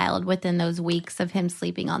reconciled within those weeks of him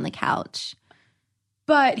sleeping on the couch.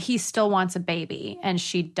 But he still wants a baby, and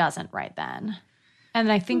she doesn't right then. And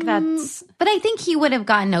I think that's... But I think he would have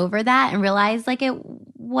gotten over that and realized, like, it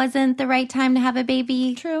wasn't the right time to have a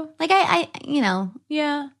baby. True. Like, I you know.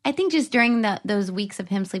 Yeah. I think just during those weeks of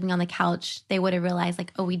him sleeping on the couch, they would have realized,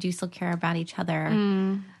 like, oh, we do still care about each other.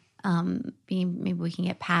 Maybe we can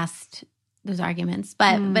get past those arguments.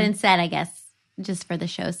 But instead, I guess, just for the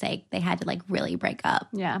show's sake, they had to, like, really break up.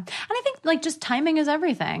 Yeah. And I think, like, just timing is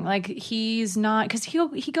everything. Like, he's not... Because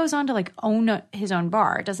he goes on to, like, own his own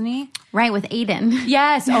bar, doesn't he? Right, with Aiden.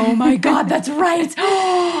 Yes. Oh, my God. That's right.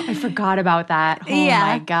 I forgot about that. Oh,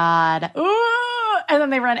 my God. Ooh. And then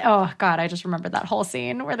they run... Oh, God. I just remembered that whole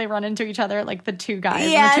scene where they run into each other, like, the two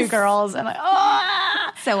guys and the two girls. And, like, oh.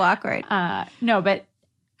 So awkward. No, but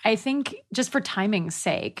I think just for timing's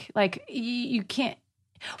sake, like, you can't...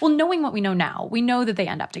 Well, knowing what we know now, we know that they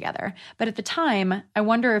end up together. But at the time, I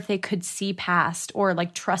wonder if they could see past or,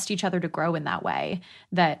 like, trust each other to grow in that way.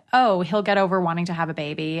 That, oh, he'll get over wanting to have a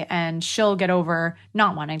baby and she'll get over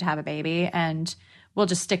not wanting to have a baby and we'll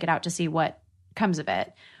just stick it out to see what comes of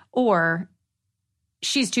it. Or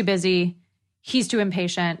she's too busy, he's too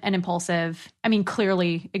impatient and impulsive. I mean,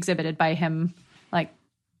 clearly exhibited by him, like,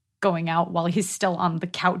 going out while he's still on the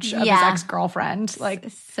couch of his ex-girlfriend.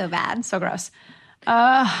 Like, so bad. So gross.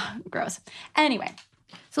 Gross. Anyway.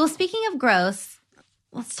 So speaking of gross,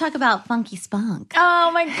 let's talk about Funky Spunk.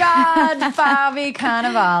 Oh my God, Bobby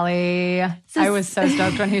Cannavale. I was so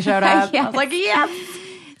stoked when he showed up. Yes. I was like, yes.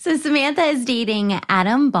 So Samantha is dating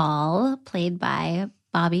Adam Ball, played by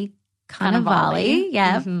Bobby Cannavale.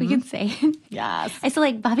 Yeah, we can say it. Yes. I still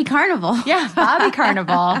like Bobby Carnival. Yeah, Bobby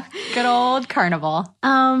Carnival. Good old Carnival.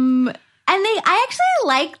 And I actually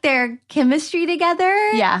like their chemistry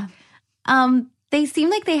together. Yeah. They seem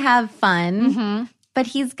like they have fun, but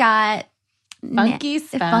he's got funky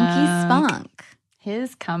spunk.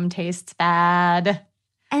 His cum tastes bad.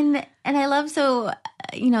 And I love,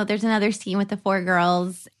 there's another scene with the four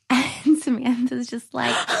girls, and Samantha's just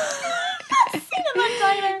like...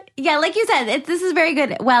 Yeah, like you said, this is a very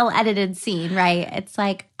good, well-edited scene, right? It's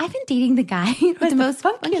like, I've been dating the guy with the most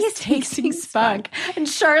funkiest tasting spunk. And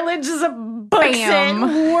Charlotte just books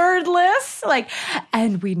it, wordless. Like,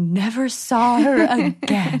 and we never saw her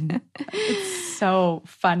again. It's so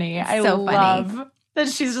funny. I love that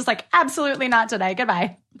she's just like, absolutely not today.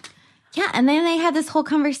 Goodbye. Yeah, and then they had this whole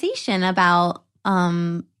conversation about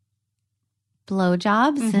blowjobs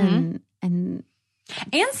and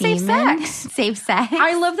safe sex. Safe sex.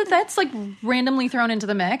 I love that that's, like, randomly thrown into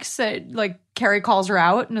the mix. Like, Carrie calls her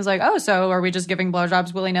out and is like, oh, so are we just giving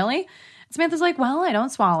blowjobs willy-nilly? And Samantha's like, well, I don't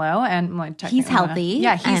swallow. And I'm like, he's healthy.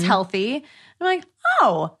 Yeah, he's healthy. I'm like,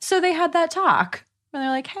 oh, so they had that talk. And they're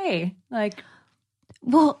like, hey, like.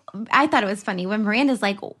 Well, I thought it was funny when Miranda's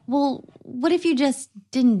like, well, what if you just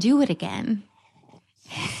didn't do it again?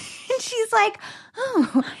 And she's like,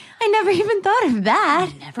 oh, I never even thought of that.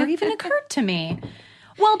 It never even occurred to me.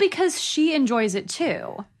 Well, because she enjoys it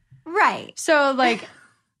too. Right. So, like,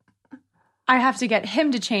 I have to get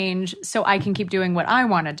him to change so I can keep doing what I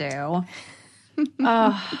want to do.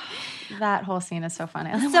 That whole scene is so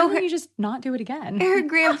funny. Like, so why don't you just not do it again? Her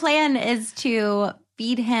grand plan is to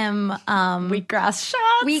feed him wheatgrass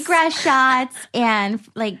shots and,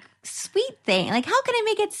 like, sweet thing. Like, how can I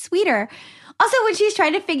make it sweeter? Also, when she's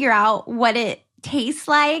trying to figure out what it tastes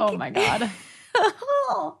like. Oh, my God.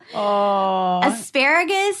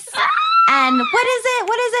 Asparagus and what is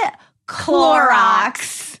it?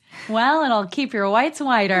 Clorox. Well, it'll keep your whites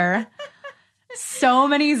whiter. So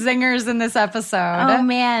many zingers in this episode. Oh,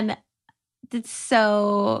 man. It's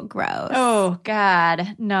so gross. Oh,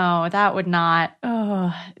 God. No, that would not.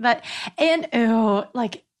 Oh, that. And,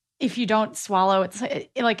 like, if you don't swallow, it's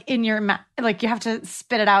like in your mouth, like you have to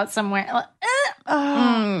spit it out somewhere.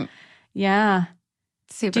 Yeah.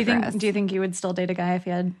 Super gross. Do you think you would still date a guy if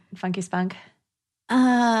he had funky spunk?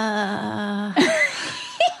 I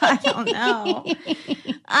don't know.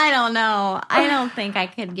 I don't think I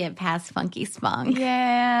could get past funky spunk.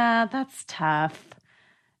 Yeah, that's tough.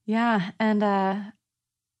 Yeah, and I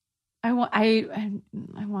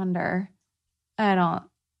wonder. I don't.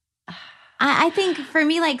 I think for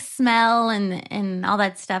me, like, smell and all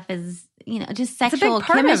that stuff is, just sexual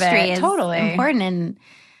chemistry is totally important. And,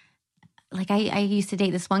 like, I used to date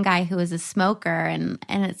this one guy who was a smoker, and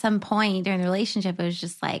at some point during the relationship, it was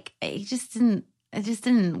just like, it just didn't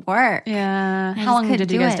work. Yeah. How long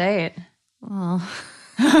did you guys date? Well,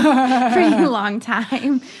 pretty long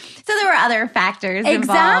time. So there were other factors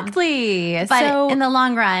involved. Exactly. But so, in the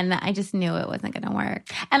long run, I just knew it wasn't going to work.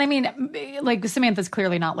 and I mean, like Samantha's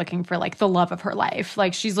clearly not looking for like the love of her life.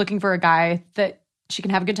 Like she's looking for a guy that she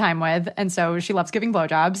can have a good time with. And so she loves giving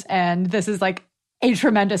blowjobs. And this is like a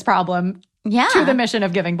tremendous problem to the mission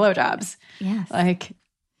of giving blowjobs. Yes. Like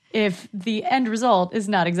if the end result is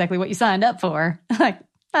not exactly what you signed up for, like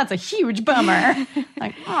that's a huge bummer.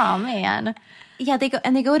 Like, oh man. Yeah, they go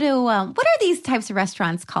to what are these types of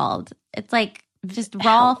restaurants called? It's like just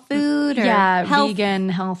raw food or vegan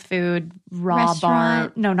health food, raw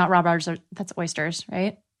restaurant. bar. No, not raw bars. That's oysters,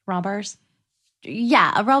 right? Raw bars.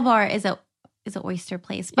 Yeah, a raw bar is a oyster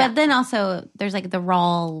place, but then also there's like the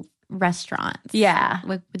raw restaurants. Yeah,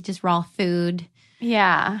 with just raw food.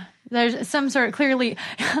 Yeah. There's some sort of clearly,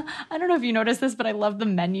 I don't know if you noticed this, but I love the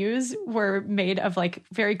menus were made of like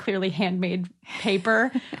very clearly handmade paper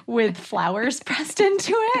with flowers pressed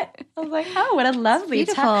into it. I was like, oh, what a lovely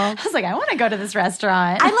beautiful. I was like, I want to go to this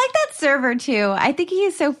restaurant. I like that server too. I think he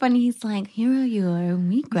is so funny. He's like, here are your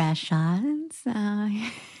wheatgrass shots.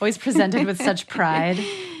 Always presented with such pride.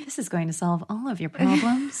 This is going to solve all of your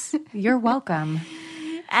problems. You're welcome.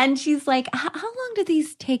 And she's like, how long do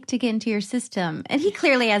these take to get into your system? And he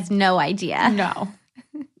clearly has no idea. No,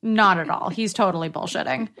 not at all. He's totally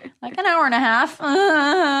bullshitting. Like an hour and a half.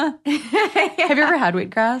 Have you ever had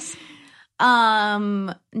wheatgrass?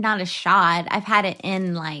 Not a shot. I've had it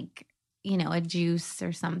in like, a juice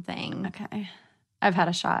or something. Okay. I've had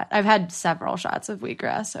a shot. I've had several shots of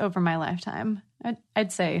wheatgrass over my lifetime.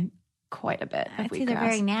 I'd say quite a bit of I'd wheatgrass. say they're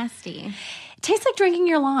very nasty. It tastes like drinking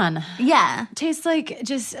your lawn. Yeah. It tastes like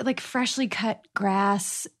just like freshly cut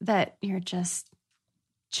grass that you're just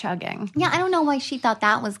chugging. Yeah, I don't know why she thought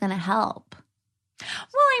that was going to help.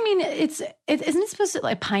 Well, I mean, isn't it supposed to,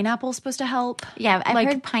 like, pineapple's supposed to help? Yeah, I've like,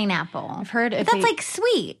 heard pineapple. I've heard if that's like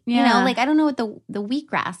sweet. Yeah. Like I don't know what the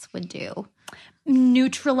wheatgrass would do.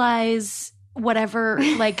 Neutralize whatever,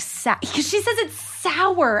 like, because she says it's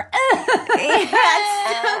sour.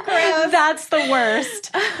 That's so gross. That's the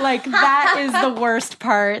worst. Like, that is the worst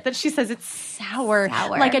part, that she says it's sour.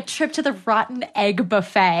 Like a trip to the rotten egg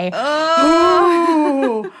buffet.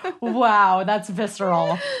 Oh. Wow, that's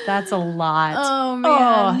visceral. That's a lot. Oh, man.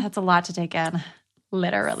 Oh, that's a lot to take in.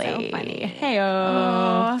 Literally. So funny. Hey-oh.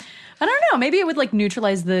 I don't know. Maybe it would, like,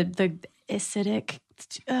 neutralize the acidic.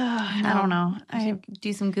 I don't know. I should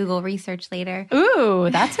do some Google research later. Ooh,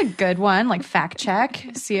 that's a good one. Like fact check.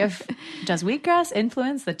 See if, does wheatgrass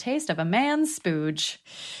influence the taste of a man's spooge?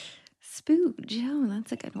 Spooge. Oh,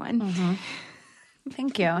 that's a good one. Mm-hmm.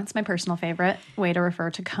 Thank you. It's my personal favorite way to refer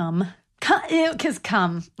to cum. Because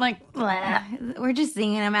cum. Like, bleh. We're just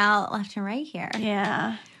singing them out left and right here.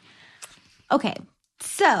 Yeah. Okay.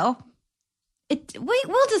 So,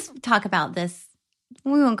 we'll just talk about this.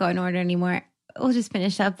 We won't go in order anymore. We'll just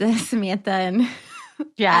finish up the Samantha and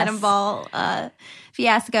Adam Ball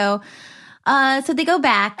fiasco. So they go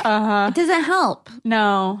back. It doesn't help.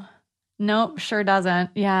 No. Nope, sure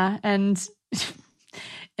doesn't. Yeah. And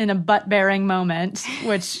in a butt-bearing moment,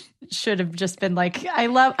 which should have just been like, I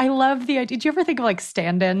love the idea. Did you ever think of like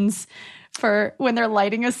stand-ins for when they're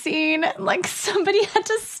lighting a scene? Like somebody had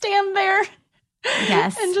to stand there.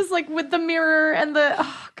 Yes. And just like with the mirror and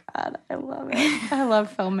oh God, I love it. I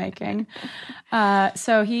love filmmaking.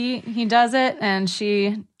 So he does it, and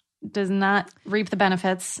she does not reap the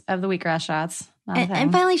benefits of the wheatgrass shots.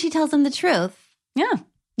 And finally she tells him the truth. Yeah.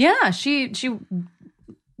 Yeah. She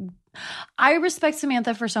I respect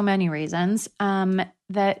Samantha for so many reasons.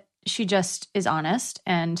 That she just is honest,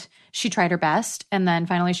 and she tried her best, and then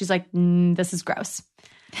finally she's like, this is gross.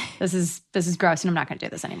 This is gross, and I'm not going to do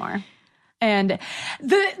this anymore. And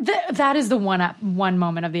that is the one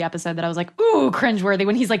moment of the episode that I was like, ooh, cringeworthy,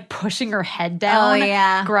 when he's like pushing her head down. Oh,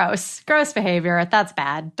 yeah. Gross behavior. That's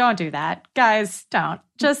bad. Don't do that. Guys, don't.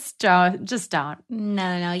 Just don't.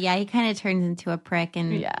 No. Yeah, he kind of turns into a prick,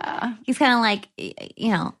 and yeah, he's kind of like,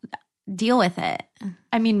 deal with it.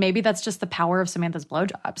 I mean, maybe that's just the power of Samantha's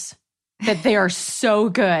blowjobs. That they are so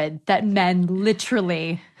good that men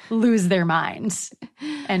literally lose their minds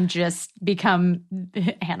and just become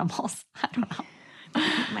animals. I don't know.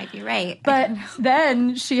 You might be right. But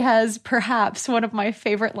then she has perhaps one of my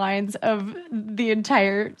favorite lines of the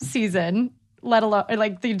entire season, let alone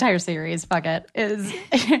like the entire series, fuck it, is,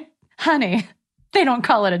 honey, they don't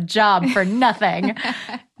call it a job for nothing.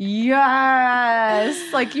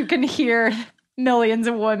 Yes. Like you can hear millions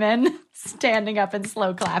of women standing up and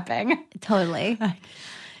slow clapping. Totally.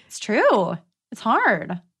 It's true. It's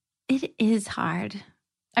hard. It is hard.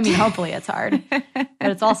 I mean, hopefully it's hard, but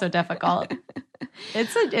it's also difficult.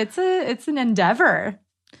 It's an endeavor,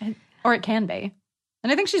 or it can be.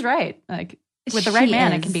 And I think she's right. Like, with the right She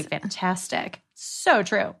man, is. it can be fantastic. So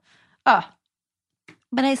true. Oh,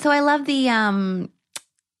 But I love the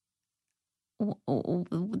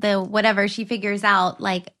whatever she figures out,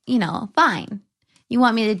 like, fine. You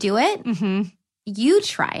want me to do it? mm-hmm. You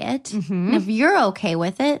try it. Mm-hmm. And if you're okay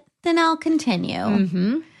with it, then I'll continue.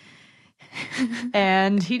 Mm-hmm.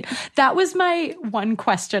 And that was my one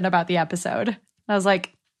question about the episode. I was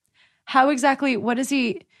like, how exactly, what is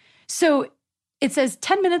he? So it says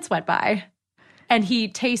 10 minutes went by and he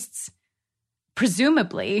tastes,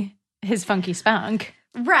 presumably, his funky spunk.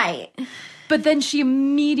 Right. But then she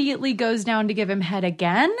immediately goes down to give him head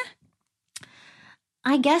again.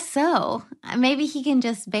 I guess so. Maybe he can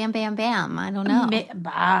just bam, bam, bam. I don't know.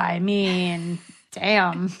 I mean,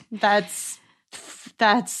 damn, that's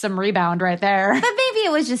some rebound right there. But maybe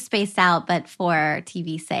it was just spaced out, but for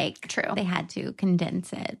TV's sake. True. They had to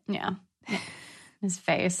condense it. Yeah. His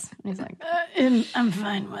face. He's like, I'm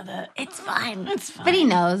fine with it. It's fine. It's fine. But he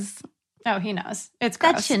knows. Oh, he knows. It's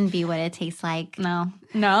gross. That shouldn't be what it tastes like. No.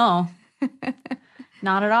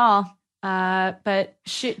 Not at all. But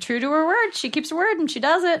she, true to her word, she keeps her word and she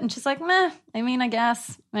does it. And she's like, meh, I mean, I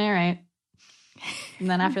guess. All right. And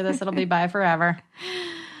then after this, it'll be bye forever.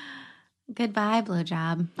 Goodbye,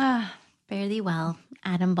 blowjob. Fare thee well,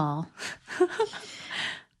 Adam Ball.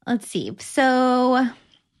 Let's see. So,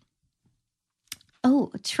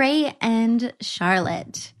 Trey and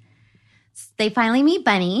Charlotte. They finally meet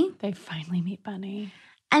Bunny.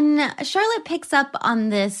 And Charlotte picks up on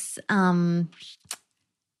this,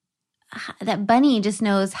 that Bunny just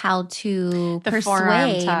knows how to persuade.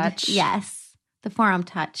 Forearm touch. Yes. The forearm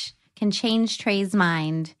touch can change Trey's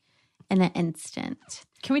mind in an instant.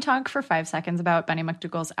 Can we talk for 5 seconds about Bunny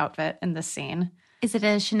McDougal's outfit in this scene? Is it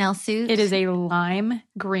a Chanel suit? It is a lime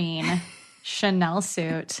green Chanel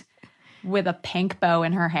suit with a pink bow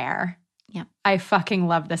in her hair. Yeah. I fucking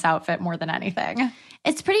love this outfit more than anything.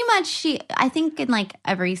 It's pretty much I think in like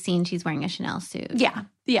every scene she's wearing a Chanel suit. Yeah.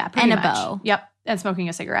 Yeah, pretty and much. a bow. Yep. And smoking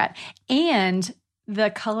a cigarette. And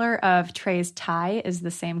the color of Trey's tie is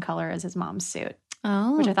the same color as his mom's suit.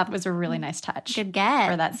 Oh. Which I thought was a really nice touch. Good get.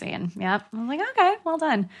 For that scene. Yep. I was like, okay, well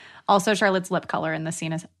done. Also, Charlotte's lip color in the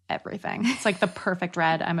scene is everything. It's like the perfect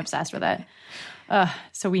red. I'm obsessed with it.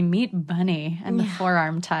 So we meet Bunny and the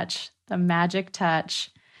forearm touch, the magic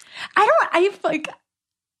touch.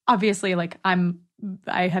 Obviously, like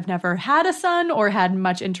I have never had a son or had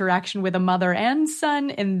much interaction with a mother and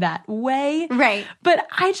son in that way. Right. But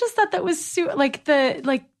I just thought that was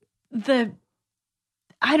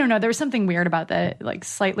I don't know. There was something weird about the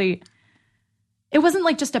slightly. It wasn't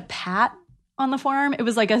like just a pat on the forearm. It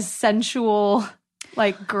was like a sensual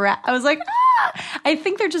I was like, I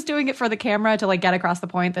think they're just doing it for the camera to get across the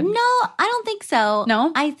point that. No, I don't think so.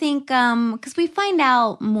 No? I think because we find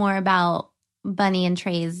out more about Bunny and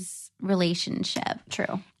Trey's relationship.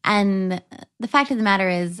 True. And the fact of the matter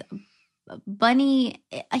is, Bunny,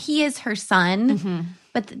 he is her son,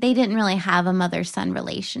 but they didn't really have a mother-son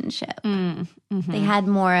relationship. They had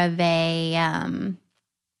more of a,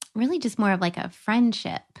 really just more of like a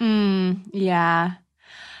friendship. Yeah.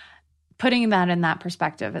 Putting that in that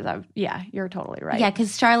perspective is, you're totally right. Yeah,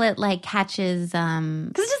 because Charlotte catches.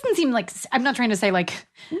 Because it doesn't seem like, I'm not trying to say this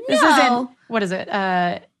No. isn't, what is it?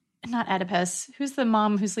 Not Oedipus. Who's the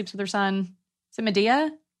mom who sleeps with her son? Is it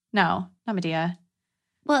Medea? No, not Medea.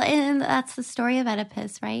 Well, and that's the story of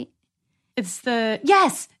Oedipus, right? It's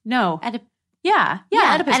yes, no. Yeah,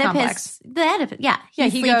 Oedipus complex. The Oedipus, yeah. Yeah,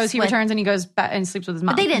 he returns and he goes back and sleeps with his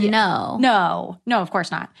mom. But they didn't know. No, of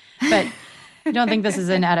course not. But I don't think this is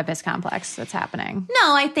an Oedipus complex that's happening.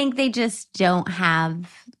 No, I think they just don't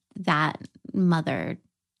have that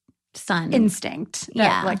mother-son instinct.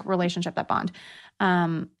 That, relationship, that bond.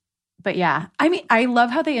 But yeah, I mean, I love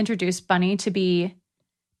how they introduce Bunny to be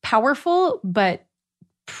powerful, but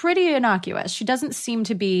pretty innocuous. She doesn't seem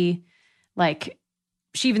to be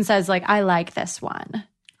she even says I like this one.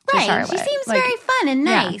 Right. Charlotte. She seems very fun and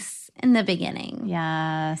nice in the beginning.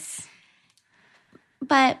 Yes.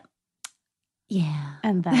 But yeah.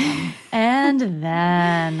 And then.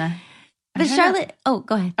 But Charlotte, go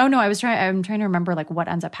ahead. Oh no, I'm trying to remember what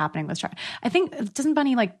ends up happening with Charlotte. I think, doesn't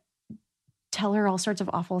Bunny tell her all sorts of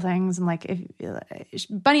awful things, and if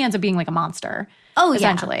Bunny ends up being a monster. Oh,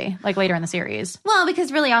 essentially, later in the series. Well,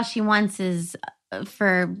 because really all she wants is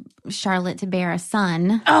for Charlotte to bear a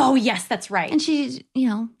son. Oh yes, that's right. And she,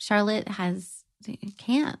 Charlotte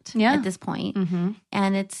can't at this point,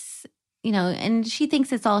 and it's and she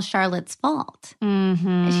thinks it's all Charlotte's fault,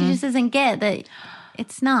 and she just doesn't get that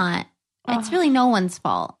it's not. It's really no one's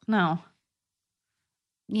fault. No,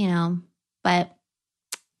 but.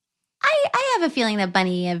 I have a feeling that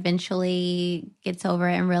Bunny eventually gets over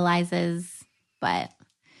it and realizes, but...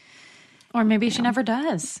 Or maybe she never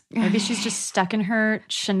does. Maybe she's just stuck in her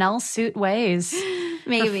Chanel suit ways.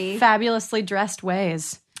 Maybe. Her fabulously dressed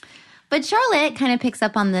ways. But Charlotte kind of picks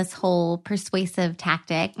up on this whole persuasive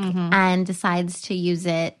tactic and decides to use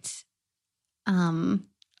it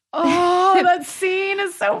Oh, that scene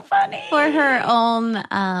is so funny. for her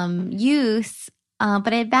own use,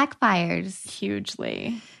 but it backfires.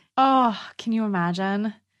 Hugely. Oh, can you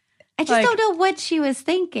imagine? I just don't know what she was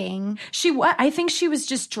thinking. I think she was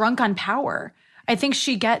just drunk on power. I think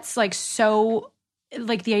she gets so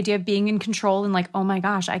the idea of being in control and oh my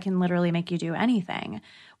gosh, I can literally make you do anything.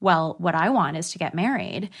 Well, what I want is to get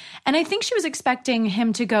married. And I think she was expecting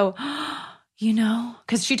him to go,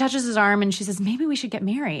 because she touches his arm and she says, maybe we should get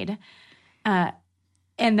married. And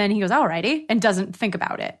then he goes, alrighty, and doesn't think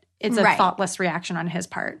about it. It's a thoughtless reaction on his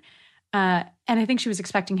part. And I think she was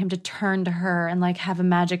expecting him to turn to her and have a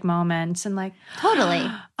magic moment and Totally.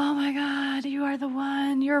 Oh my God, you are the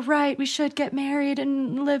one. You're right. We should get married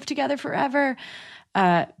and live together forever.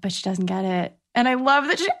 But she doesn't get it. And I love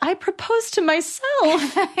that I proposed to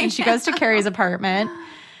myself. And she goes to Carrie's apartment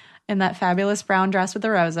in that fabulous brown dress with the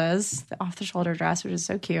roses, the off-the-shoulder dress, which is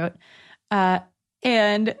so cute.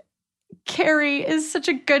 And Carrie is such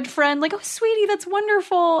a good friend. Oh, sweetie, that's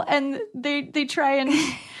wonderful. And they try and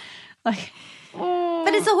But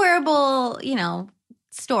it's a horrible,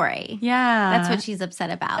 story. Yeah. That's what she's upset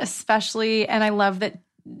about. Especially, and I love that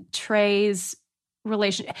Charlotte's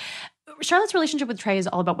relationship with Trey is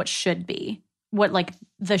all about what should be, what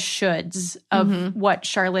the shoulds of what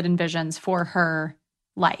Charlotte envisions for her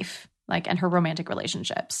life, and her romantic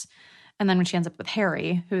relationships. And then when she ends up with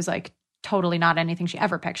Harry, who's totally not anything she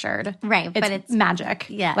ever pictured. Right. But it's magic.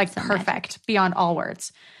 Yeah. Perfect. Magic. Beyond all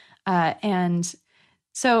words. And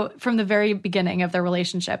so from the very beginning of their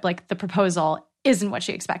relationship, the proposal isn't what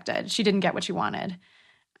she expected. She didn't get what she wanted.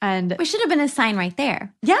 And it should have been a sign right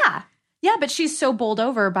there. Yeah. Yeah, but she's so bowled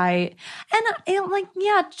over by,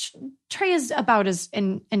 Trey is about as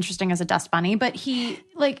interesting as a dust bunny, but he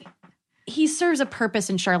serves a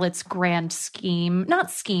purpose in Charlotte's grand scheme.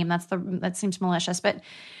 Not scheme, that seems malicious, but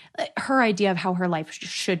her idea of how her life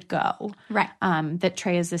should go. Right. That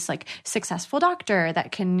Trey is this successful doctor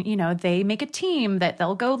that can, they make a team that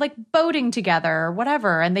they'll go boating together or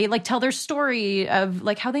whatever. And they tell their story of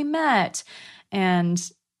how they met. And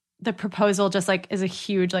the proposal just is a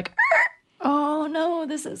huge oh no,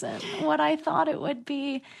 this isn't what I thought it would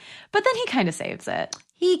be. But then he kind of saves it.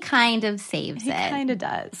 He kind of saves it. He kind of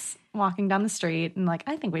does. Walking down the street and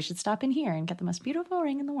I think we should stop in here and get the most beautiful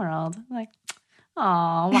ring in the world.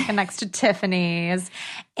 Oh, walking next to Tiffany's.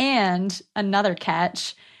 And another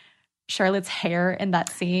catch, Charlotte's hair in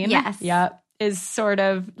that scene. Yes. Yep. Is sort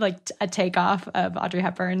of a takeoff of Audrey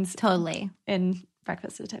Hepburn's. Totally. In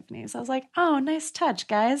Breakfast at Tiffany's. I was oh, nice touch,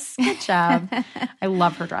 guys. Good job. I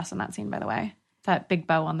love her dress in that scene, by the way. That big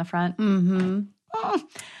bow on the front. Mm-hmm.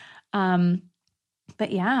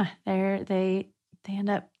 But yeah, they end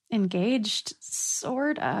up engaged,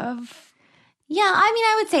 sort of. Yeah,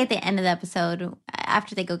 I would say at the end of the episode,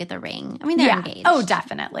 after they go get the ring, they're engaged. Oh,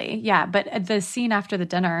 definitely. Yeah, but the scene after the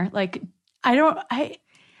dinner, I don't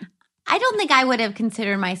think I would have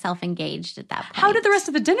considered myself engaged at that point. How did the rest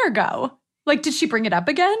of the dinner go? Did she bring it up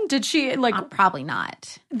again? Did she probably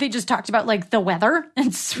not. They just talked about the weather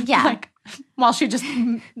and while she just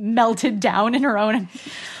melted down in her own.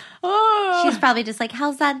 Oh. She's probably just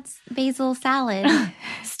how's that basil salad?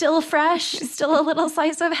 Still fresh, still a little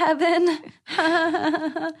slice of heaven.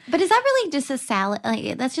 But is that really just a salad?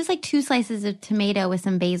 That's just 2 slices of tomato with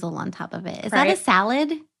some basil on top of it. Is that a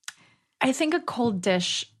salad? I think a cold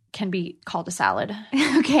dish can be called a salad.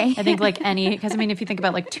 Okay. I think because if you think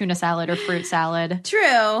about tuna salad or fruit salad. True.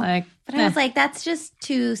 But I was that's just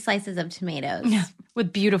 2 slices of tomatoes. Yeah.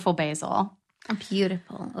 With beautiful basil.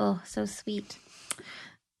 Beautiful. Oh, so sweet.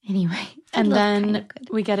 Anyway. And then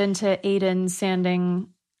we get into Aiden sanding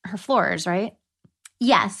her floors, right?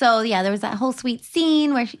 Yeah. So, there was that whole sweet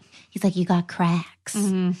scene where he's you got cracks.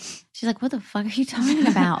 Mm-hmm. She's what the fuck are you talking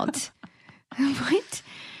about? What?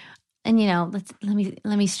 And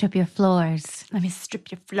let me strip your floors. Let me strip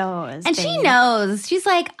your floors. And she knows. She's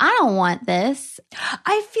I don't want this.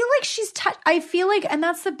 I feel she's and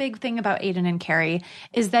that's the big thing about Aiden and Carrie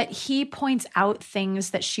is that he points out things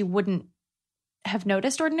that she wouldn't have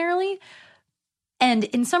noticed ordinarily. And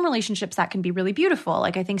in some relationships that can be really beautiful.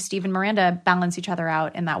 I think Steve and Miranda balance each other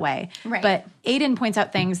out in that way. Right. But Aiden points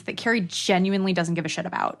out things that Carrie genuinely doesn't give a shit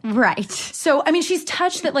about. Right. So, she's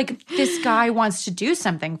touched that this guy wants to do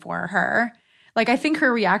something for her. Like, I think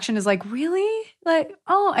her reaction is like, really? Like,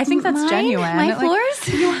 oh, I think that's genuine. My Like, floors?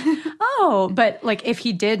 oh, but like if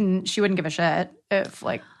he didn't, she wouldn't give a shit. If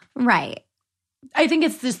like, Right. I think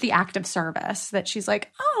it's just the act of service that she's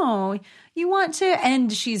like, oh, you want to,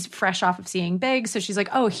 and she's fresh off of seeing Big. So she's like,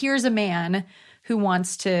 oh, here's a man who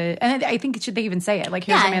wants to, and I think they even say it, like,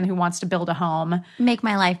 here's a man who wants to build a home. Make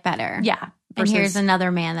my life better. Yeah. And here's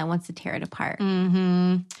another man that wants to tear it apart.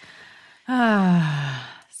 Mm-hmm.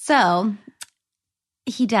 So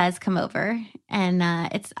he does come over, and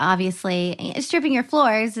it's obviously stripping your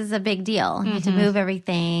floors is a big deal. You have to move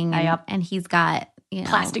everything, and he's got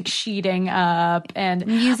plastic sheeting up and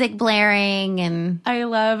music blaring, and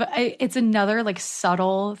it's another like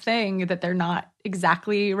subtle thing that they're not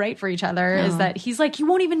exactly right for each other. Is that he's like, you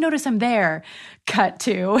won't even notice I'm there. Cut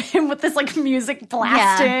to him with this like music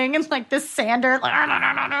blasting and like this sander,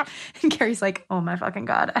 and Carrie's like, oh my fucking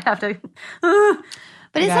God, I have to.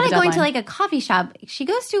 But instead of going to like a coffee shop, she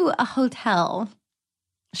goes to a hotel.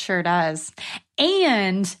 Sure does.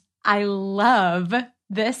 And I love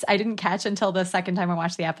this. I didn't catch until the second time I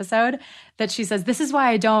watched the episode that she says, this is why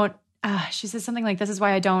I don't, she says something like, this is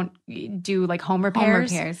why I don't do like home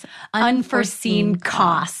repairs. Unforeseen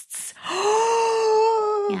costs.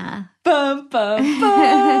 Yeah. Bum, bum,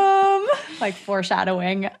 bum. Like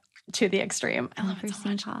foreshadowing to the extreme. I love it so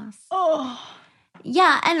much. Costs. Oh.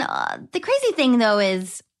 Yeah, and the crazy thing though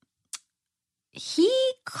is he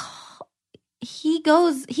calls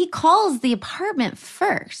the apartment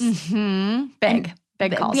first. Mm-hmm. Big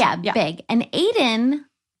calls. Yeah, Big. And Aiden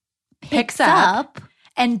picks up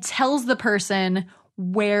and tells the person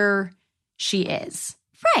where she is.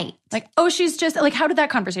 Right. Like, oh, she's just like, how did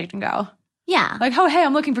that conversation go? Yeah. Like, oh, hey,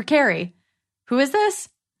 I'm looking for Carrie. Who is this?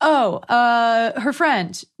 Oh, her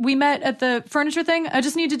friend. We met at the furniture thing. I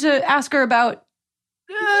just needed to ask her about.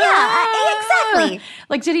 Yeah, exactly.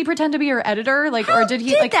 Like, did he pretend to be her editor? Like, or did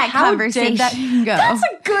he like that how conversation did that go? That's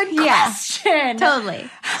a good question. Totally.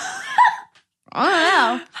 I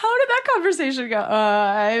don't know. How did that conversation go?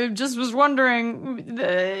 I just was wondering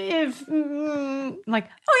if, like,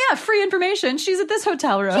 oh yeah, free information. She's at this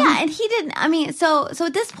hotel room. Yeah, and he didn't. I mean, so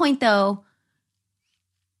at this point, though,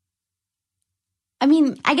 I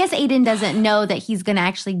mean, I guess Aiden doesn't know that he's going to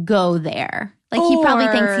actually go there. Like, he probably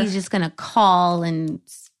thinks he's just going to call and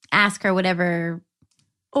ask her whatever.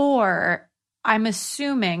 Or I'm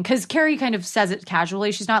assuming, because Carrie kind of says it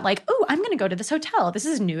casually. She's not like, oh, I'm going to go to this hotel. This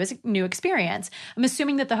is new experience. I'm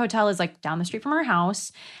assuming that the hotel is like down the street from her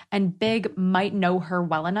house, and Big might know her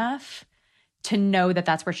well enough to know that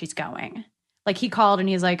that's where she's going. Like, he called and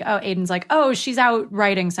he's like, oh, Aiden's like, oh, she's out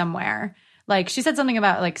writing somewhere. Like, she said something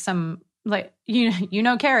about like some, like, you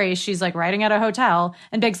know Carrie, she's like writing at a hotel.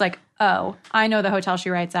 And Big's like, oh, I know the hotel she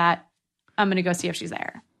writes at. I'm going to go see if she's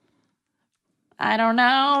there. I don't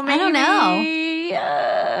know. Maybe. I don't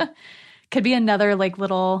know. Could be another like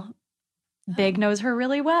little Big knows her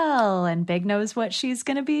really well, and Big knows what she's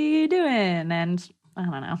going to be doing. And I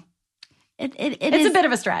don't know. It's a bit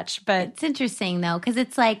of a stretch, but it's interesting though, because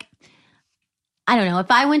it's like, I don't know. If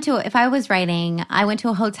I was writing, I went to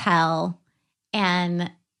a hotel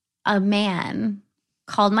and a man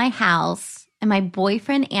called my house and my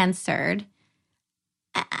boyfriend answered,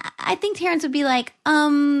 I think Terrence would be like,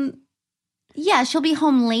 yeah, she'll be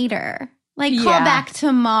home later. Like, call back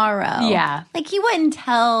tomorrow. Yeah. Like, he wouldn't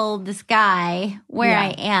tell this guy where I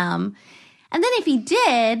am. And then if he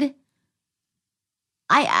did,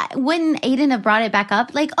 I wouldn't Aiden have brought it back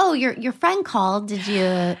up? Like, oh, your friend called. Did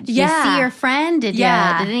you see your friend? Did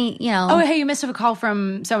any, oh, hey, you missed a call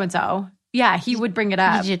from so-and-so. Yeah, he would bring it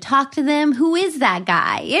up. Did you talk to them? Who is that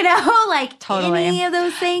guy? Like, totally. Any of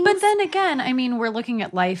those things. But then again, I mean, we're looking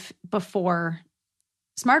at life before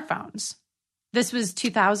smartphones. This was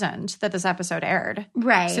 2000 that this episode aired.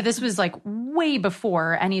 Right. So this was like way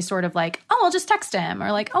before any sort of like, oh, I'll just text him,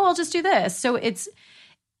 or like, oh, I'll just do this. So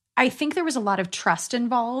I think there was a lot of trust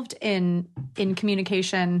involved in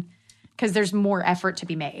communication because there's more effort to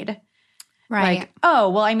be made. Right. Like, oh,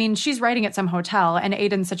 well, I mean, she's writing at some hotel, and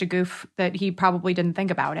Aiden's such a goof that he probably didn't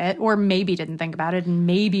think about it, or maybe didn't think about it and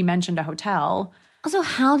maybe mentioned a hotel. Also,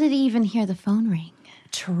 how did he even hear the phone ring?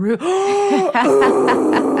 True.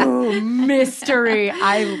 Ooh, mystery.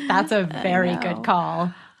 That's a very good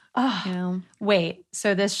call. Oh, wait,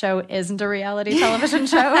 so this show isn't a reality television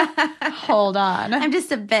show? Hold on. I'm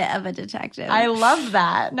just a bit of a detective. I love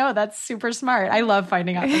that. No, that's super smart. I love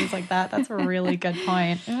finding out things like that. That's a really good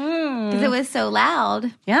point. Because it was so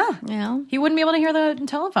loud. Yeah. He wouldn't be able to hear the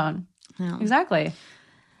telephone. No. Exactly.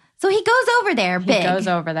 So he goes over there, Big. He goes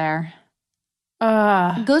over there.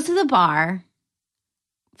 Goes to the bar.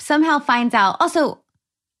 Somehow finds out. Also,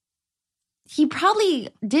 he probably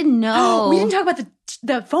didn't know. We didn't talk about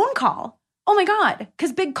the phone call. Oh my God.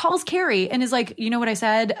 Because Big calls Carrie and is like, you know what I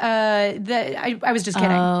said? I was just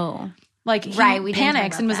kidding. Oh. Like he we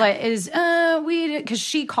panics and was that. like, because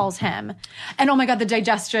she calls him. And oh my God, the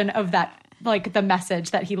digestion of that, like the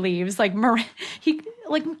message that he leaves. Like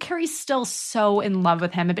Carrie's still so in love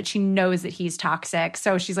with him, but she knows that he's toxic.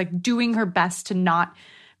 So she's like doing her best to not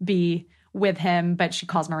be with him, but she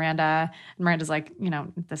calls Miranda. And Miranda's like,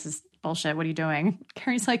 this is bullshit. What are you doing?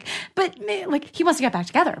 Carrie's like, but like he wants to get back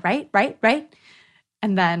together, right?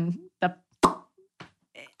 And then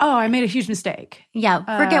I made a huge mistake. Yeah,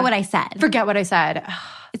 forget what I said. Forget what I said.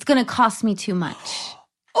 It's going to cost me too much.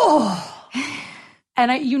 And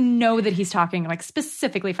that he's talking like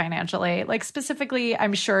specifically financially. Like specifically,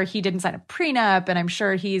 I'm sure he didn't sign a prenup, and I'm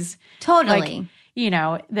sure he's totally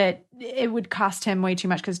that it would cost him way too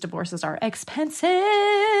much because divorces are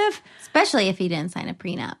expensive. Especially if he didn't sign a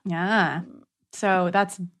prenup. Yeah. So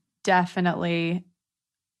that's definitely,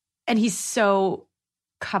 and he's so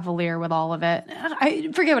cavalier with all of it.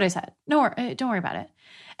 I forget what I said. Don't worry about it.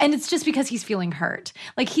 And it's just because he's feeling hurt.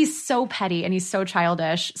 Like he's so petty and he's so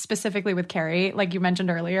childish, specifically with Carrie, like you mentioned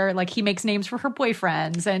earlier. Like he makes names for her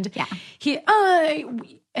boyfriends, and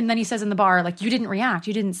and then he says in the bar, like, you didn't react,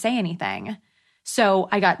 you didn't say anything. So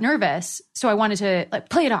I got nervous. So I wanted to like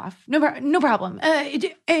play it off. No problem.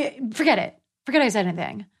 Forget it. Forget I said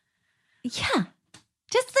anything. Yeah.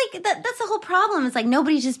 Just like that's the whole problem. It's like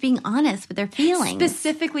nobody's just being honest with their feelings.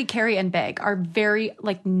 Specifically, Carrie and Big are very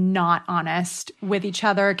like not honest with each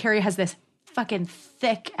other. Carrie has this fucking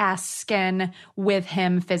thick ass skin with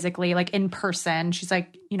him physically, like in person. She's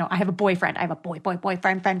like, I have a boyfriend. I have a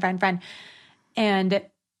boyfriend, friend. And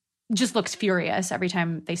just looks furious every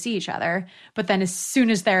time they see each other. But then as soon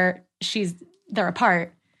as they're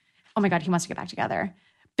apart, oh my God, he wants to get back together.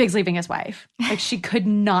 Big's leaving his wife. Like she could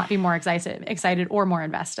not be more excited or more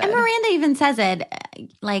invested. And Miranda even says it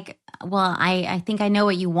like, well, I think I know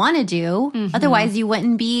what you want to do. Mm-hmm. Otherwise you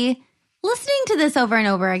wouldn't be listening to this over and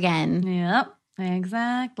over again. Yep,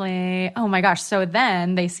 exactly. Oh my gosh. So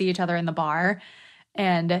then they see each other in the bar,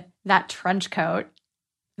 and that trench coat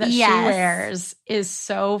that she wears is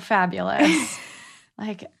so fabulous.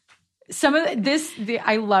 Like some of this,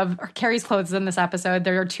 I love Carrie's clothes in this episode.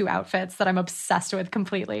 There are two outfits that I'm obsessed with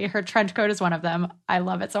completely. Her trench coat is one of them. I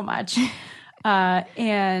love it so much. Are we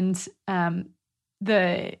going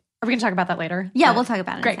to talk about that later? Yeah, we'll talk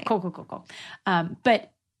about it. Great. Cool.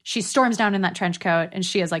 But she storms down in that trench coat, and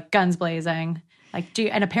she is like guns blazing. Like,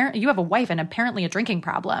 and apparently you have a wife and apparently a drinking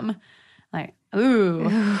problem. Like,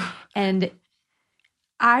 ooh. And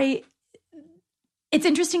it's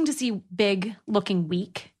interesting to see Big looking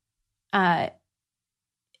weak.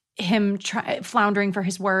 Him floundering for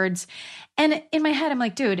his words. And in my head, I'm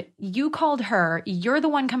like, dude, you called her. You're the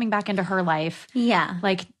one coming back into her life. Yeah.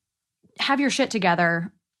 Like, have your shit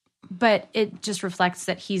together. But it just reflects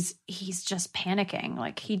that he's just panicking.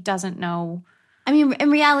 Like, he doesn't know. I mean, in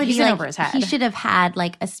reality, he's in over his head. He should have had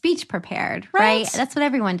like a speech prepared, right? That's what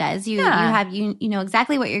everyone does. You know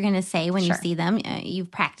exactly what you're going to say when you see them. You've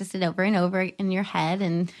practiced it over and over in your head,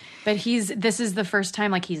 But this is the first time,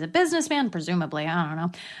 like he's a businessman, presumably. I don't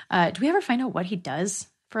know. Do we ever find out what he does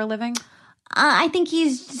for a living? I think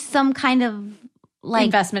he's some kind of like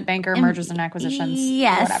investment banker, mergers and acquisitions,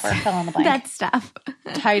 whatever, fill in the blank. That stuff.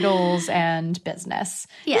 Titles and business.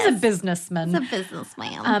 Yes. He's a businessman. He's a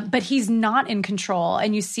businessman. But he's not in control.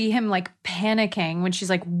 And you see him like panicking when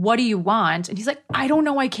she's like, what do you want? And he's like, I don't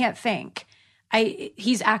know. I can't think.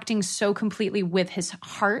 He's acting so completely with his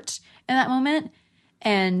heart in that moment.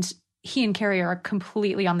 And he and Carrie are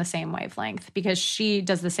completely on the same wavelength because she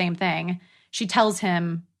does the same thing. She tells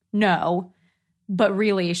him no. But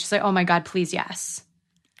really, she's like, oh my God, please, yes.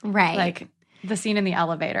 Right. Like the scene in the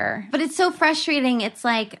elevator. But it's so frustrating. It's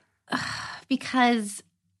like, because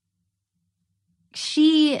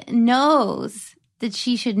she knows that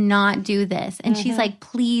she should not do this. And she's like,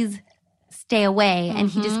 please stay away. And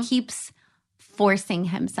he just keeps forcing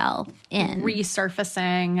himself in.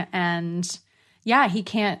 Resurfacing. And yeah, he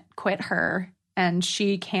can't quit her. And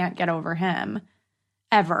she can't get over him.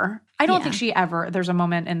 Ever. I don't think she ever, there's a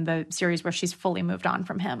moment in the series where she's fully moved on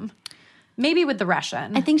from him. Maybe with the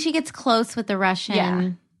Russian. I think she gets close with the Russian. Yeah.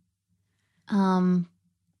 And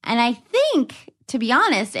I think, to be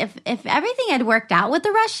honest, if everything had worked out with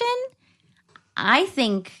the Russian, I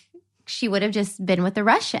think she would have just been with the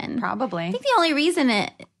Russian. Probably. I think the only reason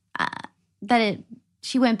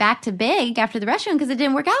she went back to Big after the Russian because it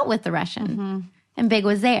didn't work out with the Russian. And Big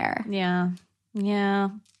was there. Yeah.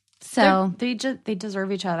 So they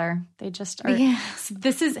deserve each other. They just are. Yeah.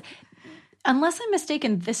 This is unless I'm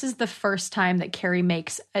mistaken, this is the first time that Carrie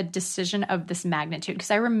makes a decision of this magnitude.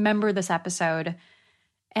 Because I remember this episode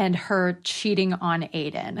and her cheating on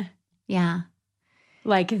Aiden. Yeah.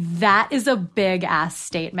 Like, that is a big-ass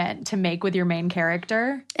statement to make with your main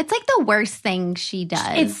character. It's like the worst thing she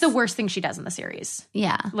does. It's the worst thing she does in the series.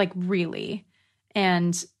 Yeah. Like, really.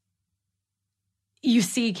 And you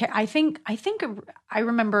see, I think I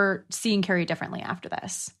remember seeing Carrie differently after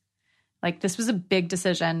this. Like, this was a big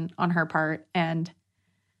decision on her part. And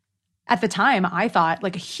at the time, I thought,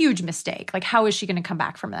 like, a huge mistake. Like, how is she going to come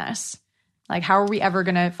back from this? Like, how are we ever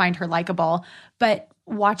going to find her likable? But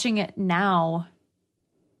watching it now,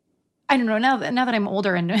 I don't know, now that I'm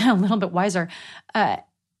older and a little bit wiser, I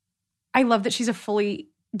love that she's a fully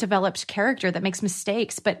developed character that makes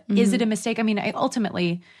mistakes. But is it a mistake? I mean,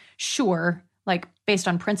 ultimately, sure, like, based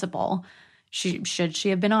on principle, should she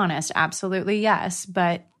have been honest? Absolutely, yes.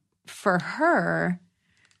 But for her,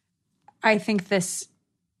 I think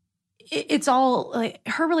it's all like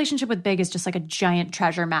her relationship with Big is just like a giant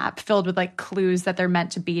treasure map filled with like clues that they're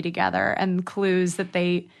meant to be together and clues that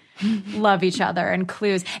they love each other and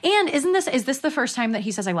clues. And is this the first time that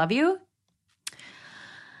he says, I love you?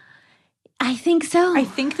 I think so. I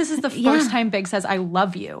think this is the first time Big says, I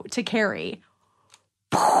love you to Carrie.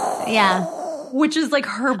 Yeah. Which is like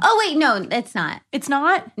her. Oh, wait, no, it's not. It's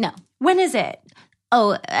not? No. When is it?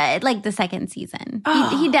 Oh, like the second season.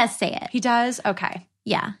 He does say it. He does? Okay.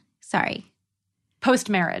 Yeah. Sorry.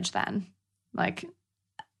 Post-marriage then. Like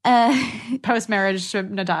post-marriage to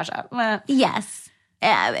Natasha. Yes.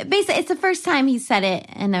 Basically, it's the first time he said it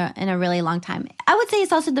in a really long time. I would say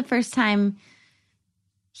it's also the first time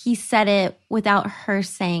he said it without her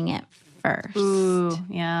saying it first. Ooh,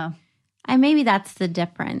 yeah. Maybe that's the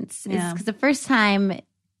difference. Yeah. Because the first time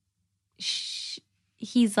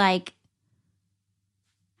he's like,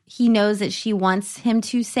 he knows that she wants him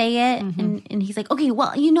to say it. And he's like, okay,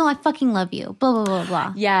 well, I fucking love you. Blah, blah, blah,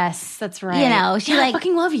 blah. Yes, that's right. She I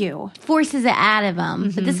fucking love you. Forces it out of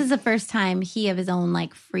him. But this is the first time he of his own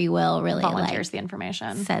like free will really volunteers the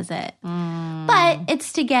information. Says it. But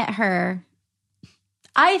it's to get her.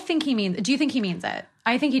 I think he means, do you think he means it?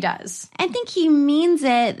 I think he does. I think he means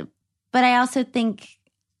it, but I also think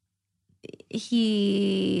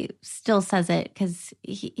he still says it because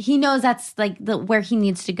he knows that's like where he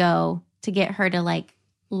needs to go to get her to like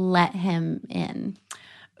let him in.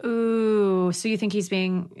 Ooh, so you think he's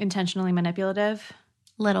being intentionally manipulative?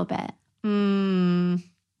 A little bit.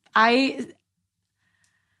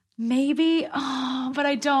 Maybe, but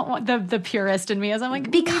I don't want the purist in me as I'm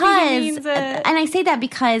like, because, maybe he means it. And I say that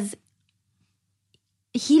because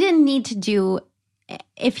he didn't need to do,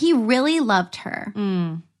 if he really loved her,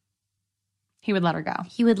 he would let her go.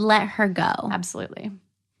 He would let her go. Absolutely.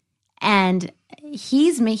 And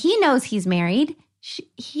he knows he's married.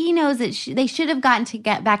 He knows that they should have gotten to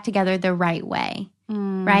get back together the right way,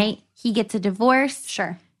 right? He gets a divorce.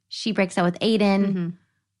 Sure. She breaks up with Aiden.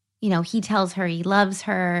 He tells her he loves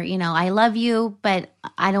her. I love you, but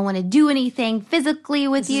I don't want to do anything physically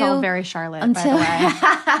with you. This is all very Charlotte, by the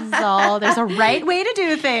way. There's a right way to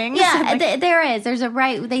do things. Yeah, there is. There's a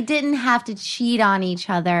right. They didn't have to cheat on each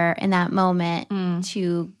other in that moment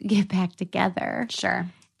to get back together. Sure.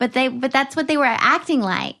 But that's what they were acting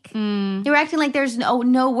like. They were acting like there's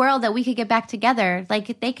no world that we could get back together.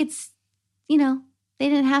 Like they could, they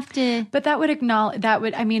didn't have to. But that would acknowledge,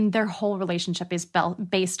 their whole relationship is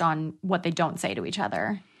based on what they don't say to each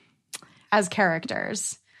other as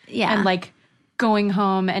characters. Yeah. And like going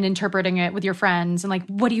home and interpreting it with your friends and like,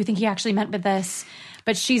 what do you think he actually meant with this?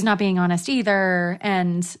 But she's not being honest either.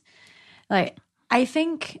 And like, I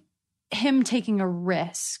think him taking a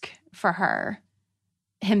risk for her,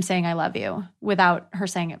 him saying, I love you without her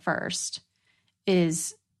saying it first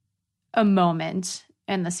is a moment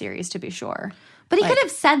in the series to be sure. But he could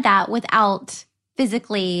have said that without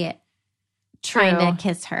physically trying to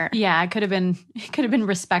kiss her. Yeah, it could have been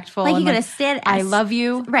respectful. Like he could have said, I love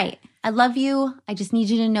you. Right. I love you. I just need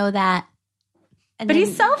you to know that. And but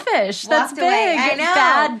he's selfish. That's big. Away. I know.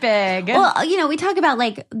 Bad big. Well, we talk about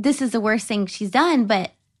like, this is the worst thing she's done.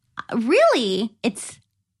 But really,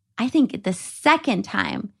 I think the second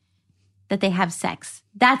time that they have sex,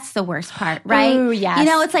 that's the worst part, right? Ooh, yes.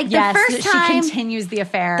 It's like the first time she continues the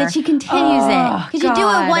affair. that she continues it. Because you do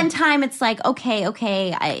it one time, it's like, okay,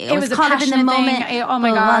 it was caught up in the moment. Oh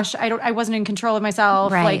my gosh, I wasn't in control of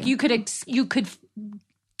myself. Right. Like you could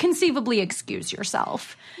conceivably excuse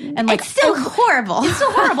yourself, and like it's still horrible. It's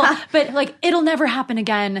still horrible, but like it'll never happen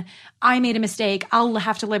again. I made a mistake. I'll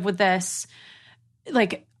have to live with this.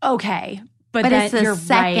 Like okay. But it's the you're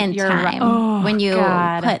second right. time when you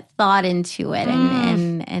God. put thought into it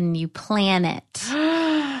and you plan it.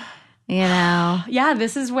 Yeah,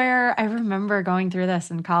 this is where I remember going through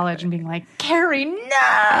this in college and being like, Carrie, no!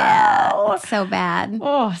 Yeah, it's so bad.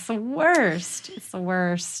 Oh, it's the worst. It's the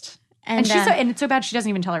worst. And it's so bad she doesn't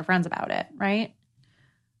even tell her friends about it, right?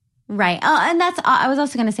 Right. Oh, and I was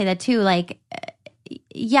also going to say that too. Like,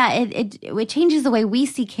 yeah, it changes the way we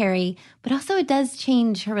see Carrie, but also it does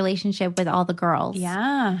change her relationship with all the girls.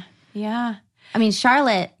 Yeah. Yeah. I mean,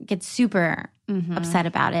 Charlotte gets super upset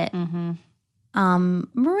about it. Mm-hmm.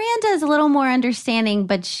 Miranda is a little more understanding,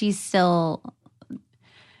 but she's still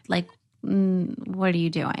like, what are you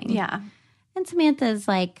doing? Yeah. And Samantha's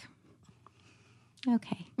like,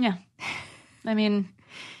 okay. Yeah. I mean,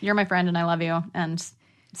 you're my friend and I love you, and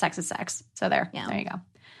sex is sex. So there you go.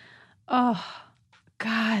 Oh,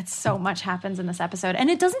 God, so much happens in this episode. And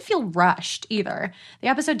it doesn't feel rushed either. The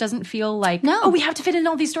episode doesn't feel like, we have to fit in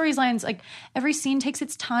all these storylines. Like, every scene takes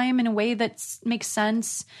its time in a way that makes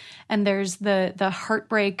sense. And there's the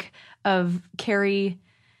heartbreak of Carrie,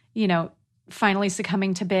 finally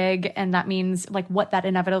succumbing to Big. And that means, like, what that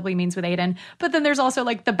inevitably means with Aiden. But then there's also,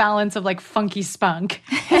 like, the balance of, like, funky spunk.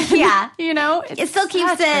 Yeah. It still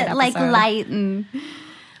keeps it, like, light and...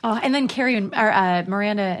 Oh, and then Carrie and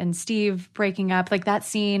Miranda and Steve breaking up, like that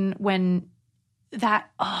scene when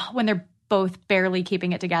they're both barely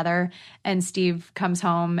keeping it together, and Steve comes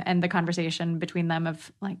home and the conversation between them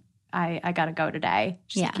of like, I gotta go today.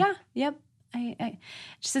 She's like, yep.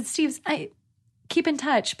 She said, I keep in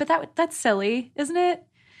touch, but that's silly, isn't it?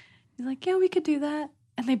 He's like, yeah, we could do that,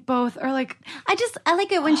 and they both are like, I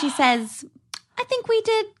like it when she says, I think we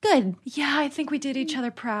did good. Yeah, I think we did each other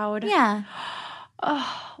proud. Yeah.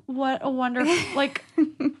 Oh, what a wonderful, like,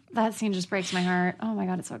 that scene just breaks my heart. Oh my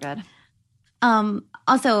God, it's so good.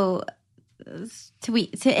 Also,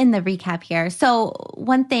 to end the recap here. So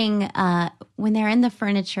one thing, when they're in the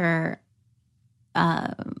furniture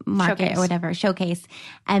market or whatever, showcase,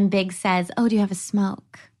 and Big says, oh, do you have a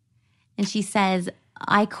smoke? And she says,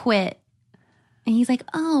 I quit. And he's like,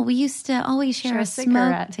 oh, we used to always share a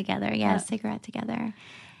smoke together. Yeah, a cigarette together.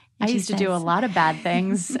 I used to do a lot of bad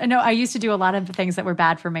things. No, I used to do a lot of things that were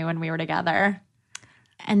bad for me when we were together.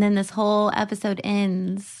 And then this whole episode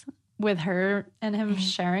ends with her and him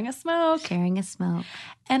sharing a smoke. Sharing a smoke.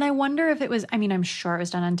 And I wonder if it was, I mean, I'm sure it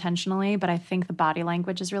was done intentionally, but I think the body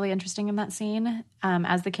language is really interesting in that scene.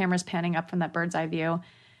 As the camera's panning up from that bird's eye view,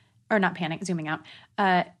 or not panning, zooming out,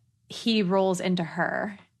 he rolls into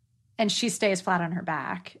her and she stays flat on her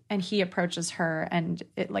back and he approaches her and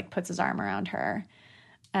it like puts his arm around her.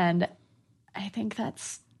 And I think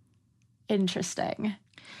that's interesting.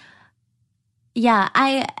 Yeah,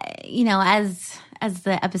 as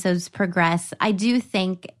the episodes progress, I do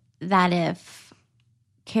think that if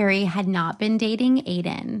Carrie had not been dating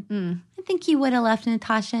Aiden, I think he would have left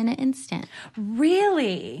Natasha in an instant.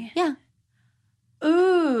 Really? Yeah.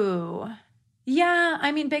 Ooh. Yeah,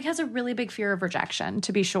 I mean, Big has a really big fear of rejection,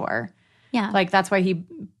 to be sure. Yeah. Like, that's why he...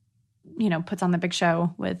 puts on the big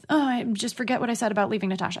show with, I just forget what I said about leaving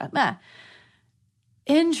Natasha.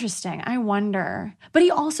 Interesting. I wonder. But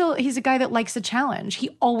he's a guy that likes a challenge.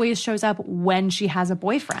 He always shows up when she has a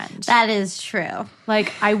boyfriend. That is true.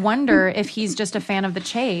 Like, I wonder if he's just a fan of the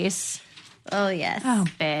chase. Oh, yes. Oh,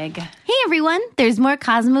 Big. Hey, everyone. There's more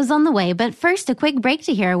Cosmos on the way, but first, a quick break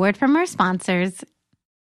to hear a word from our sponsors.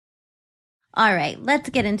 All right, let's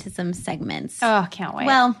get into some segments. Oh, can't wait.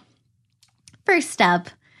 Well, first up,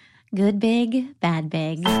 Good Big, Bad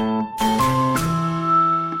Big.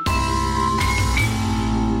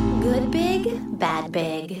 Good Big, Bad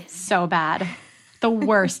Big. So bad. The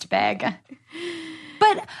worst Big.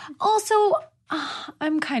 But also,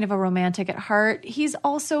 I'm kind of a romantic at heart. He's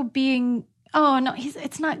also being,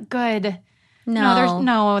 it's not good.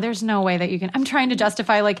 No. There's no way that you can. I'm trying to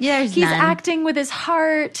justify, like, he's none. Acting with his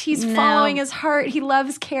heart. He's following his heart. He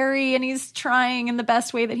loves Carrie, and he's trying in the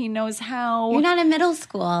best way that he knows how. You're not in middle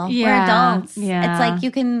school. Yeah. We're adults. Yeah. It's like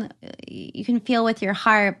you can feel with your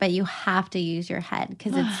heart, but you have to use your head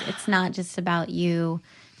because it's not just about you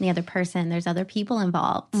and the other person. There's other people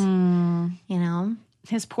involved.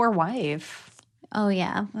 His poor wife. Oh,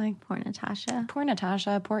 yeah. Like, poor Natasha. Poor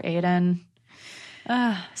Natasha. Poor Aiden.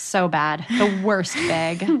 So bad. The worst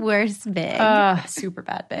Big. Worst Big. Super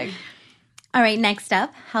bad Big. All right, next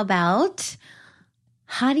up, how about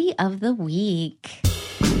Hottie of the Week?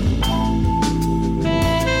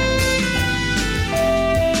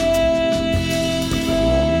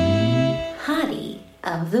 Hottie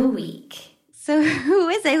of the Week. So who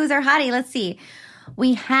is it? Who's our hottie? Let's see.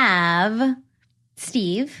 We have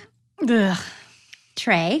Steve. Ugh.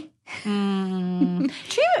 Trey.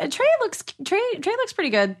 Trey looks pretty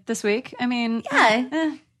good this week. I mean,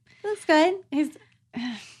 yeah, looks good. He's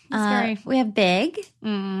very. We have Big.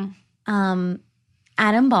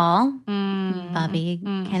 Adam Ball, Bobby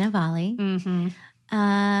Cannavale. Mm-hmm.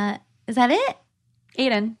 Is that it?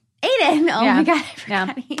 Aiden. Oh Yeah. my God, I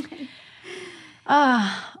forgot Aiden.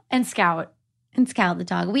 And Scout. And Scout the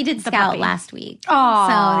dog. We did Scout puppy. last week. Oh, so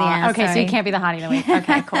yeah. Okay, so sorry. he can't be the hottie of the week.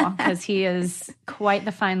 Okay, cool. Because he is quite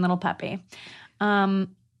the fine little puppy.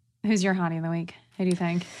 Who's your hottie of the week? Who do you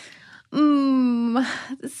think?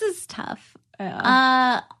 This is tough.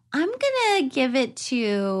 I'm gonna give it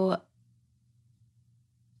to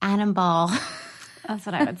Adam Ball. That's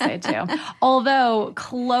what I would say too. Although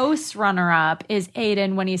close runner-up is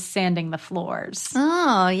Aiden when he's sanding the floors.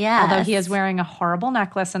 Oh, yeah. Although he is wearing a horrible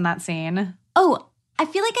necklace in that scene. Oh, I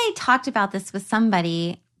feel like I talked about this with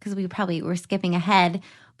somebody because we probably were skipping ahead.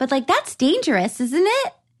 But like, that's dangerous, isn't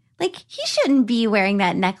it? Like, he shouldn't be wearing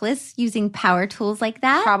that necklace using power tools like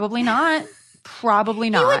that. Probably not.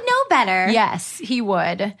 Probably not. He would know better. Yes, he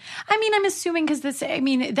would. I mean, I'm assuming because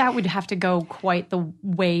that would have to go quite the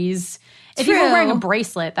ways. If you were True. wearing a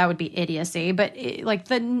bracelet, that would be idiocy. But like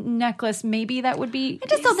the necklace, maybe that would be. I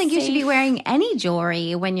just don't think you should be safe. wearing any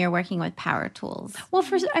jewelry when you're working with power tools. Well,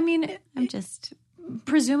 I'm just...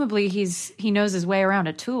 presumably he knows his way around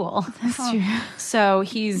a tool. That's true. So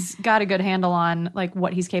he's got a good handle on like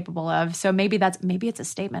what he's capable of. So maybe it's a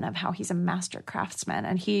statement of how he's a master craftsman,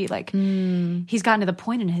 and he he's gotten to the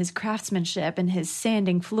point in his craftsmanship and his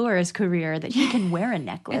sanding floors career that he can wear a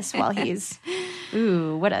necklace while he's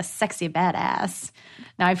what a sexy badass.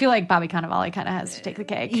 Now I feel like Bobby Cannavale kind of has to take the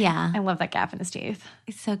cake. Yeah. I love that gap in his teeth.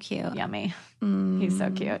 It's so cute. Yummy. He's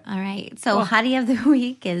so cute. All right. So hottie of the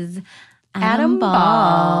week is Adam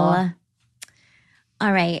Ball.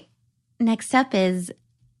 All right. Next up is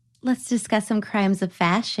let's discuss some crimes of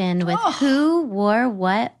fashion with who wore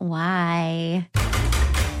what, why.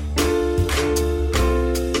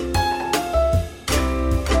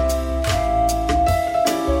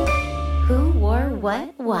 Who wore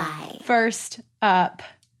what, why? First up,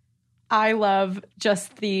 I love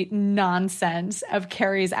just the nonsense of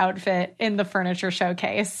Carrie's outfit in the furniture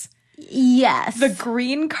showcase. Yes. The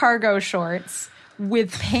green cargo shorts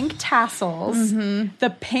with pink tassels,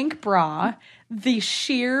 the pink bra, the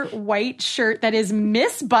sheer white shirt that is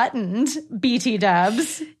misbuttoned, BT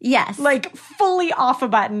dubs. Yes. Like fully off a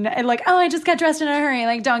button and like, oh, I just got dressed in a hurry.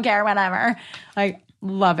 Like, don't care, whatever. Like,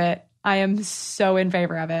 love it. I am so in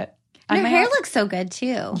favor of it. And her hair looks so good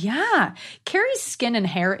too. Yeah. Carrie's skin and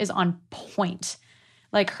hair is on point.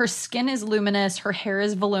 Like her skin is luminous, her hair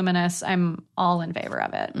is voluminous. I'm all in favor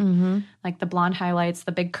of it. Like the blonde highlights,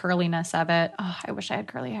 the big curliness of it. Oh, I wish I had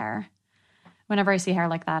curly hair. Whenever I see hair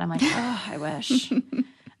like that, I'm like, oh, I wish.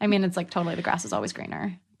 I mean, it's like totally the grass is always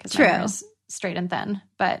greener because my hair is straight and thin.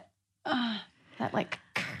 But that like,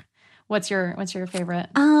 what's your favorite?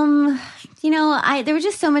 There was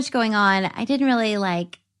just so much going on. I didn't really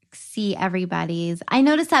like see everybody's. I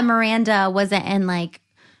noticed that Miranda wasn't in like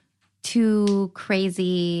too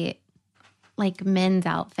crazy like men's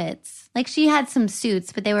outfits. Like she had some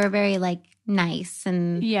suits, but they were very like nice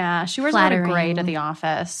and yeah, she wears flattering. a lot of gray to the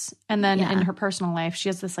office. And then in her personal life, she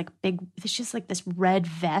has this like she has like this red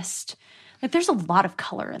vest. Like there's a lot of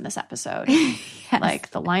color in this episode. Yes. Like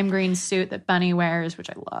the lime green suit that Bunny wears, which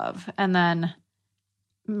I love. And then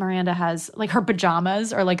Miranda has like her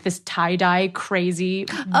pajamas are like this tie-dye crazy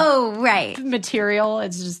material.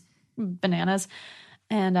 It's just bananas.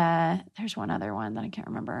 And there's one other one that I can't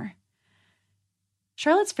remember.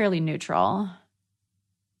 Charlotte's fairly neutral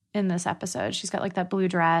in this episode. She's got like that blue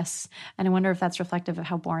dress. And I wonder if that's reflective of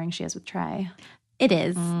how boring she is with Trey. It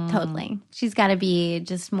is, totally. She's got to be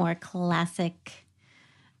just more classic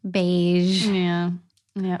beige. Yeah.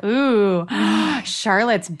 Yeah. Ooh.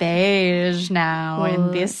 Charlotte's beige now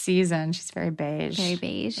in this season. She's very beige. Very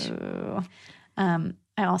beige. Ooh. I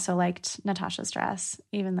also liked Natasha's dress,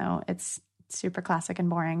 even though it's super classic and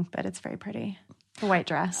boring, but it's very pretty. The white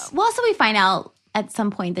dress. Well, also we find out at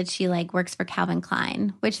some point that she like works for Calvin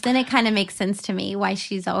Klein, which then it kind of makes sense to me why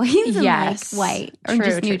she's always in like white or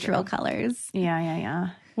just neutral colors. Yeah.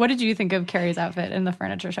 What did you think of Carrie's outfit in the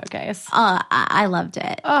furniture showcase? I loved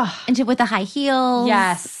it. Oh, and with the high heels.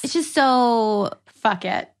 Yes. It's just so fuck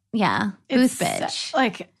it. Yeah. Booth bitch.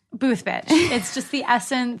 Like booth bitch. It's just the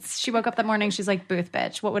essence. She woke up that morning. She's like, booth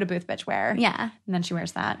bitch. What would a booth bitch wear? Yeah. And then she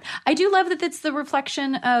wears that. I do love that it's the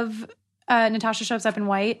reflection of Natasha shows up in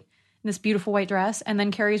white, in this beautiful white dress. And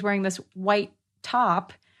then Carrie's wearing this white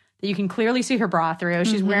top that you can clearly see her bra through.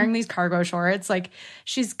 She's wearing these cargo shorts. Like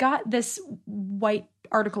she's got this white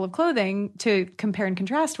article of clothing to compare and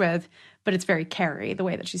contrast with, but it's very Carrie, the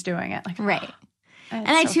way that she's doing it. Like, right. And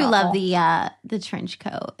I too love the trench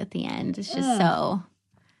coat at the end. It's just so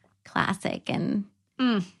classic and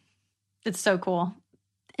it's so cool.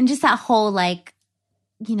 And just that whole like,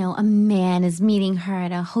 you know, a man is meeting her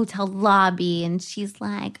at a hotel lobby and she's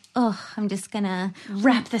like, oh, I'm just going to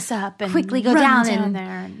wrap this up and quickly go run down there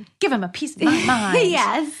and give him a piece of my mind.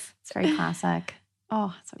 Yes. It's very classic.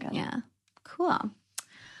 Oh, so good. Yeah. Cool. All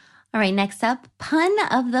right. Next up, pun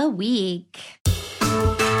of the week.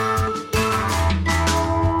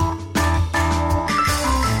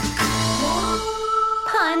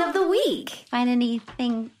 Pun of the week. Find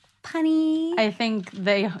anything punny? I think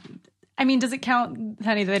does it count,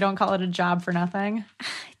 honey, they don't call it a job for nothing? I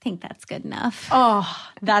think that's good enough. Oh,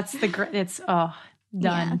 that's it's, done.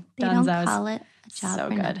 Yeah, they Dunzos. don't call it a job So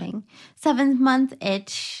for good. nothing. 7th month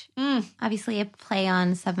itch. Obviously a play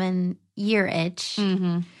on 7-year itch.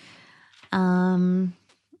 Mm-hmm.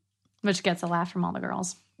 Which gets a laugh from all the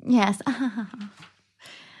girls. Yes.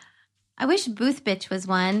 I wish booth bitch was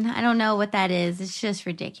one. I don't know what that is. It's just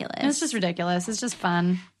ridiculous. It's just ridiculous. It's just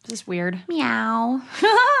fun. It's just weird. Meow.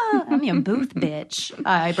 I'm your booth bitch.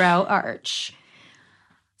 Eyebrow arch.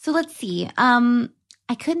 So let's see. I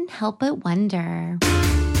couldn't help but wonder.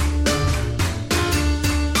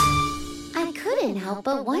 I couldn't help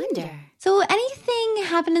but wonder. So anything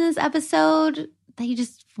happened in this episode that you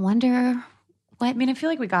just wonder what? I mean, I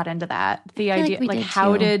feel like we got into that. The I feel idea, we like did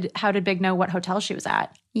how too. did Big know what hotel she was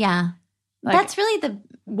at? Yeah. Like, That's really the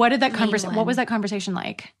what did that main conversation? one. What was that conversation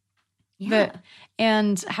like? yeah.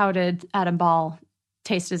 And how did Adam Ball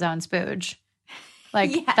taste his own spooge? Like,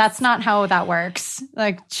 Yes. that's not how that works.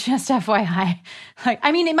 Like, just FYI. Like,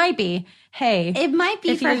 I mean, it might be. Hey, It might be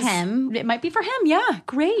if he for was- him. It might be for him. Yeah,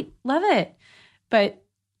 great, love it. But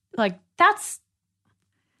like, that's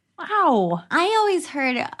wow. I always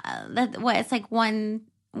heard that it's like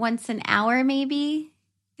once an hour maybe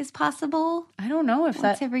is possible. I don't know if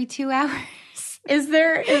Once that every 2 hours. is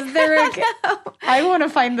there. I want to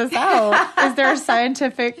find this out. Is there a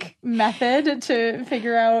scientific method to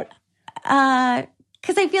figure out?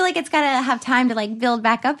 Because I feel like it's got to have time to like build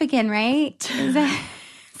back up again, right? Is that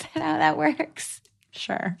how that works?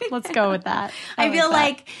 Sure, let's go with that. I feel that.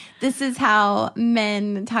 like this is how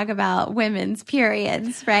men talk about women's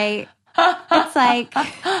periods, right? It's like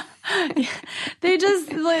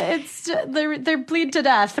they bleed to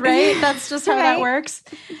death, right? That's just how that Right. works.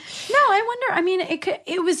 No, I wonder. I mean,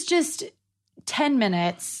 it was just 10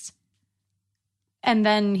 minutes, and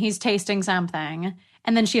then he's tasting something,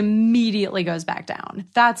 and then she immediately goes back down.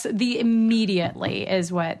 That's the immediately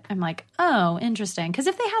is what I'm like, oh, interesting. Because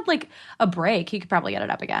if they had like a break, he could probably get it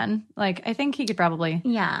up again. Like, I think he could probably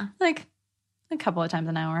yeah. like a couple of times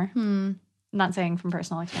an hour. Not saying from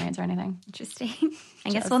personal experience or anything. Interesting. I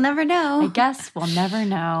guess we'll never know. I guess we'll never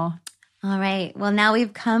know. All right. Well, now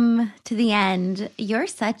we've come to the end. You're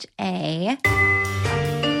such a...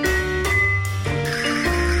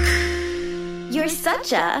 You're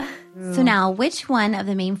such a... So now, which one of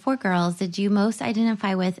the main 4 girls did you most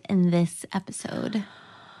identify with in this episode?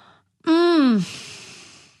 Oh,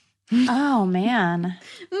 man.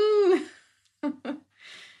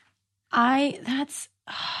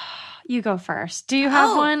 You go first. Do you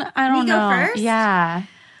have one? I don't me go know. first? Yeah.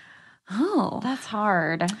 Oh. That's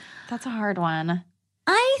hard. That's a hard one.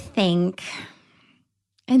 I think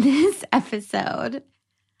in this episode,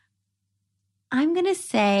 I'm going to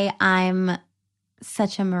say I'm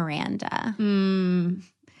such a Miranda.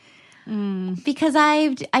 Because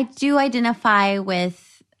I do identify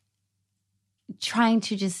with trying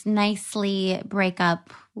to just nicely break up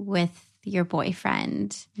with your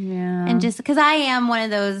boyfriend. Yeah. And just because I am one of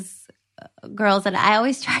those girls that I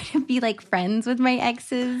always try to be like friends with my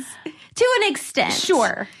exes to an extent.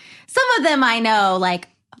 Sure. Some of them I know, like,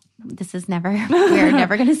 we're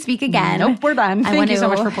never going to speak again. Nope, we're done. Thank you so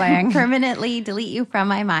much for playing. Permanently delete you from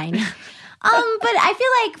my mind. But I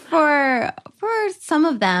feel like for some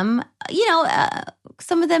of them,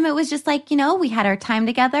 some of them it was just like, we had our time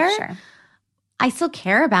together. Sure. I still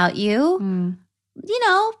care about you,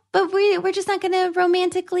 but we're just not going to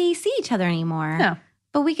romantically see each other anymore. No.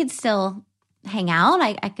 But we could still hang out.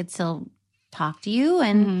 I could still talk to you.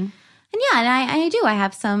 And I do. I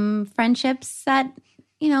have some friendships that,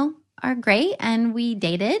 are great. And we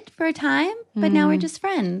dated for a time, but now we're just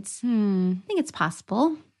friends. I think it's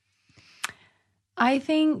possible. I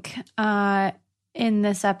think in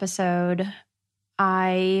this episode,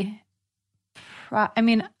 I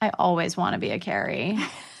always want to be a Carrie.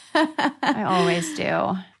 I always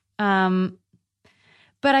do.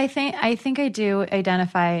 But I think I do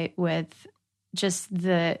identify with just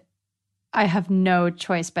I have no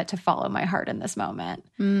choice but to follow my heart in this moment.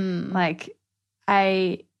 Like,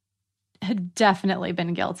 I had definitely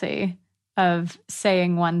been guilty of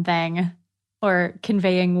saying one thing or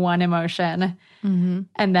conveying one emotion. And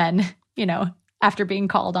then, after being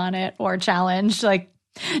called on it or challenged. Like,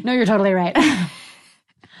 no, you're totally right.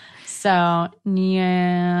 So,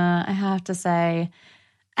 yeah, I have to say,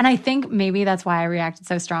 and I think maybe that's why I reacted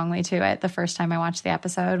so strongly to it the first time I watched the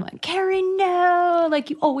episode. I'm like, Carrie, no, like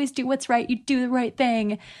you always do what's right. You do the right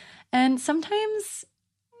thing. And sometimes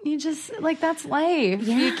you just, like, that's life.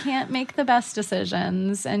 Yeah. You can't make the best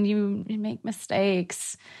decisions and you make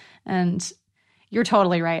mistakes. And you're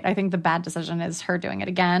totally right. I think the bad decision is her doing it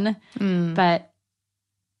again. But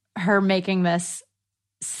her making this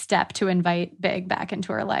step to invite Big back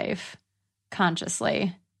into her life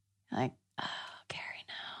consciously, like, oh, Carrie,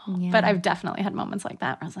 no. Yeah. But I've definitely had moments like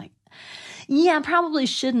that where I was like, yeah, probably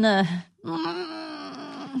shouldn't have.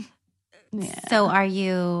 Yeah. So are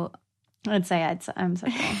you? I'd say I'm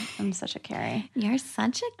such a Carrie. You're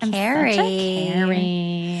such a I'm Carrie. such a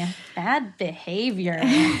Carrie. Bad behavior.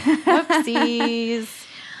 Whoopsies.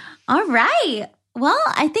 All right. Well,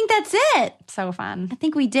 I think that's it. So fun. I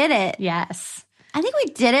think we did it. Yes. I think we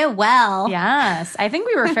did it well. Yes. I think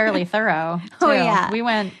we were fairly thorough, too. Oh, yeah. We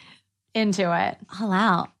went into it. All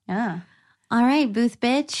out. Yeah. All right, booth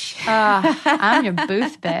bitch. I'm your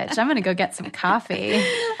booth bitch. I'm going to go get some coffee.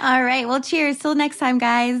 All right. Well, cheers. Till next time,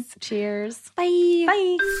 guys. Cheers. Bye.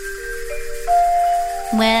 Bye.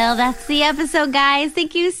 Well, that's the episode, guys.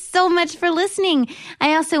 Thank you so much for listening.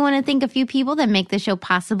 I also want to thank a few people that make the show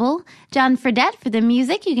possible. John Fredette for the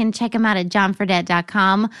music. You can check him out at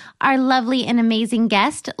johnfredette.com. Our lovely and amazing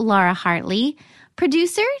guest, Laura Hartley.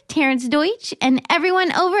 Producer, Terrence Deutsch. And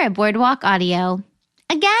everyone over at Boardwalk Audio.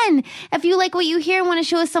 Again, if you like what you hear and want to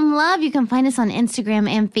show us some love, you can find us on Instagram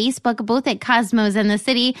and Facebook, both at Cosmos and the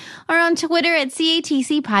City, or on Twitter at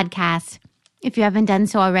CATC Podcast. If you haven't done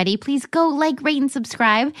so already, please go like, rate, and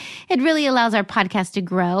subscribe. It really allows our podcast to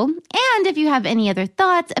grow. And if you have any other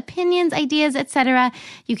thoughts, opinions, ideas, etc.,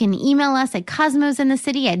 you can email us at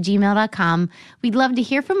cosmosandthecity@gmail.com. We'd love to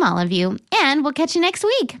hear from all of you. And we'll catch you next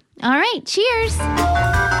week. All right, cheers.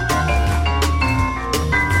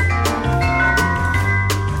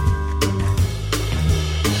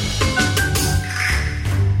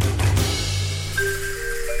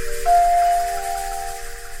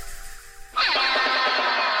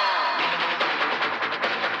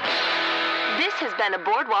 Been a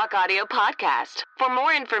Boardwalk Audio podcast. For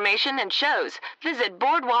more information and shows, visit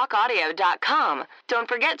boardwalkaudio.com. Don't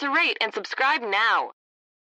forget to rate and subscribe now.